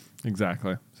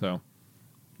 Exactly. So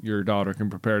your daughter can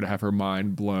prepare to have her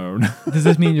mind blown. Does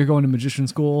this mean you're going to magician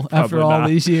school after all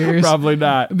these years? Probably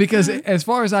not. Because as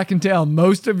far as I can tell,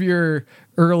 most of your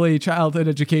early childhood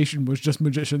education was just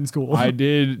magician school. I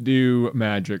did do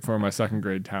magic for my second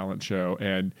grade talent show,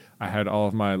 and I had all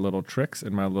of my little tricks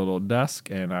in my little desk,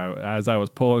 and as I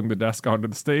was pulling the desk onto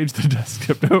the stage, the desk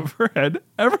tipped over and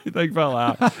everything fell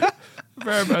out.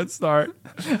 Very bad start.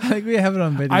 I think we have it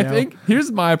on video. I think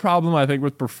here's my problem, I think,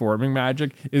 with performing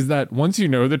magic is that once you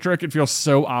know the trick, it feels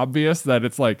so obvious that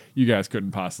it's like, you guys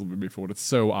couldn't possibly be fooled. It's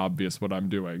so obvious what I'm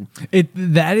doing.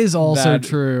 That is also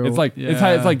true. It's like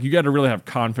it's like you got to really have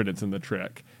confidence in the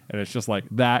trick. And it's just like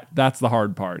that's the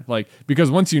hard part. Like,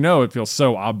 because once you know, it feels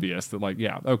so obvious that, like,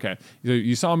 yeah, okay,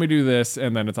 you saw me do this,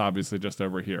 and then it's obviously just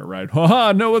over here, right?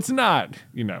 Haha, no, it's not,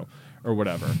 you know, or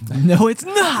whatever. No, it's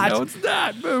not. No, it's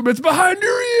not. Boom, it's behind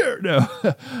your ear.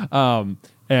 No.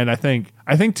 And I think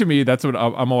to me, that's what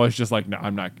I'm always just like, no,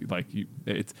 I'm not like you.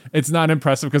 It's not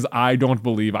impressive because I don't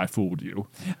believe I fooled you.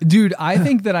 Dude, I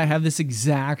think that I have this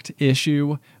exact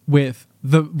issue with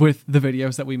the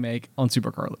videos that we make on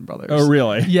Super Carlin Brothers. Oh,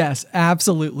 really? Yes,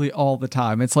 absolutely, all the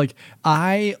time. It's like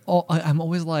I'm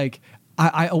always like,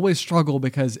 I always struggle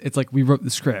because it's like we wrote the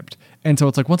script, and so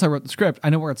it's like once I wrote the script, I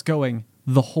know where it's going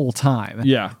the whole time.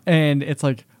 Yeah, and it's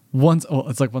like once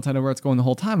I know where it's going the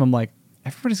whole time, I'm like,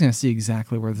 everybody's gonna see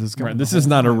exactly where this is going. Right. This is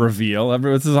not a reveal.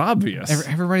 This is obvious.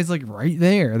 Everybody's like right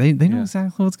there. They know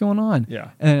exactly what's going on.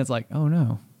 Yeah, and then it's like, oh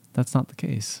no, that's not the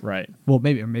case. Right. Well,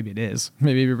 maybe it is.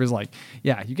 Maybe everybody's like,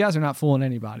 yeah, you guys are not fooling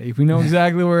anybody. We know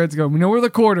exactly where it's going. We know where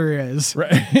the quarter is.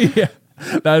 Right. Yeah.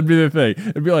 That'd be the thing.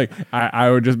 It'd be like, I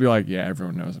would just be like, yeah,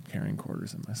 everyone knows I'm carrying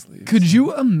quarters in my sleeves. Could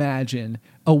you imagine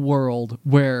a world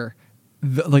where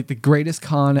the greatest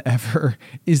con ever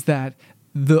is that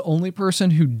the only person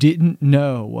who didn't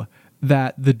know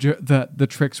that the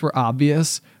tricks were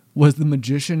obvious was the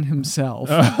magician himself?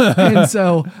 And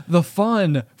so the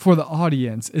fun for the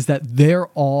audience is that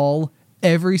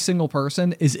every single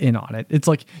person is in on it. It's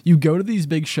like you go to these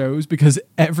big shows because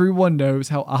everyone knows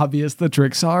how obvious the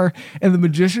tricks are, and the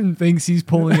magician thinks he's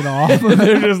pulling it off.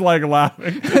 They're just like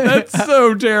laughing. That's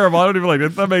so terrible. I don't even like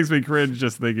it. That makes me cringe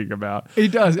just thinking about.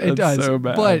 It does. It That's does. so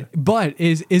bad. But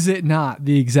is it not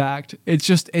the exact? It's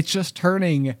just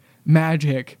turning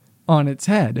magic on its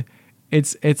head.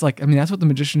 It's like, I mean, that's what the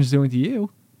magician is doing to you.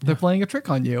 They're playing a trick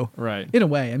on you. Right. In a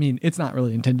way. I mean, it's not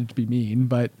really intended to be mean,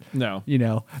 but no. You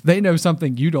know, they know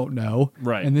something you don't know.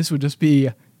 Right. And this would just be,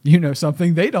 you know,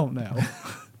 something they don't know.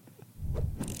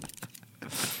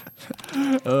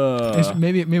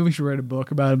 Maybe we should write a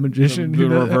book about a magician. The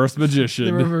reverse magician.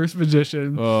 The reverse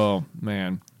magician. Oh,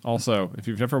 man. Also, if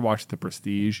you've never watched The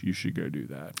Prestige, you should go do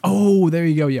that. Oh, there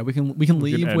you go. Yeah, we can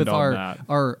leave with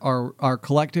our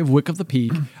collective Wick of the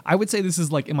Peak. I would say this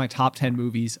is like in my top 10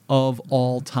 movies of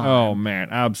all time. Oh man,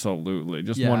 absolutely.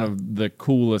 Just one of the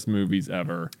coolest movies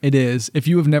ever. It is. If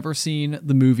you have never seen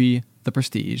the movie The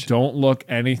Prestige, don't look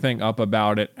anything up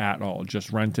about it at all.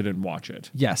 Just rent it and watch it.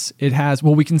 Yes, it has.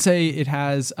 Well, we can say it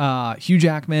has Hugh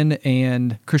Jackman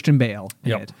and Christian Bale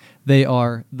in it. They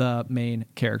are the main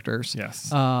characters.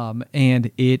 Yes.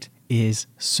 And it is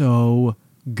so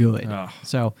good.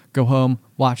 So go home,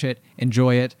 watch it,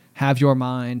 enjoy it, have your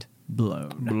mind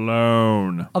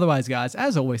blown. Otherwise, guys,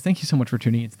 as always, thank you so much for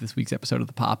tuning into this week's episode of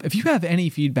The Pop. If you have any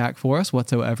feedback for us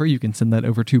whatsoever, you can send that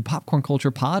over to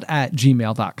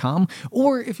popcornculturepod@gmail.com.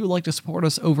 Or if you'd like to support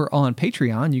us over on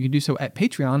Patreon, you can do so at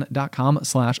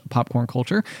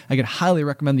patreon.com/popcornculture. I could highly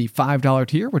recommend the $5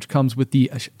 tier, which comes with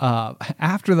the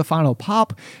After the Final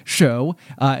Pop show.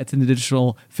 It's an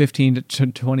additional 15 to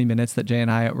 20 minutes that Jay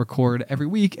and I record every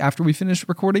week after we finish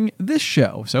recording this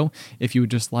show. So if you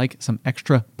would just like some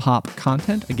extra pop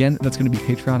content, again, that's going to be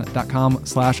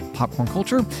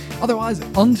patreon.com/popcornculture. Otherwise,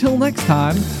 until next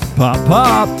time,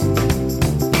 pop.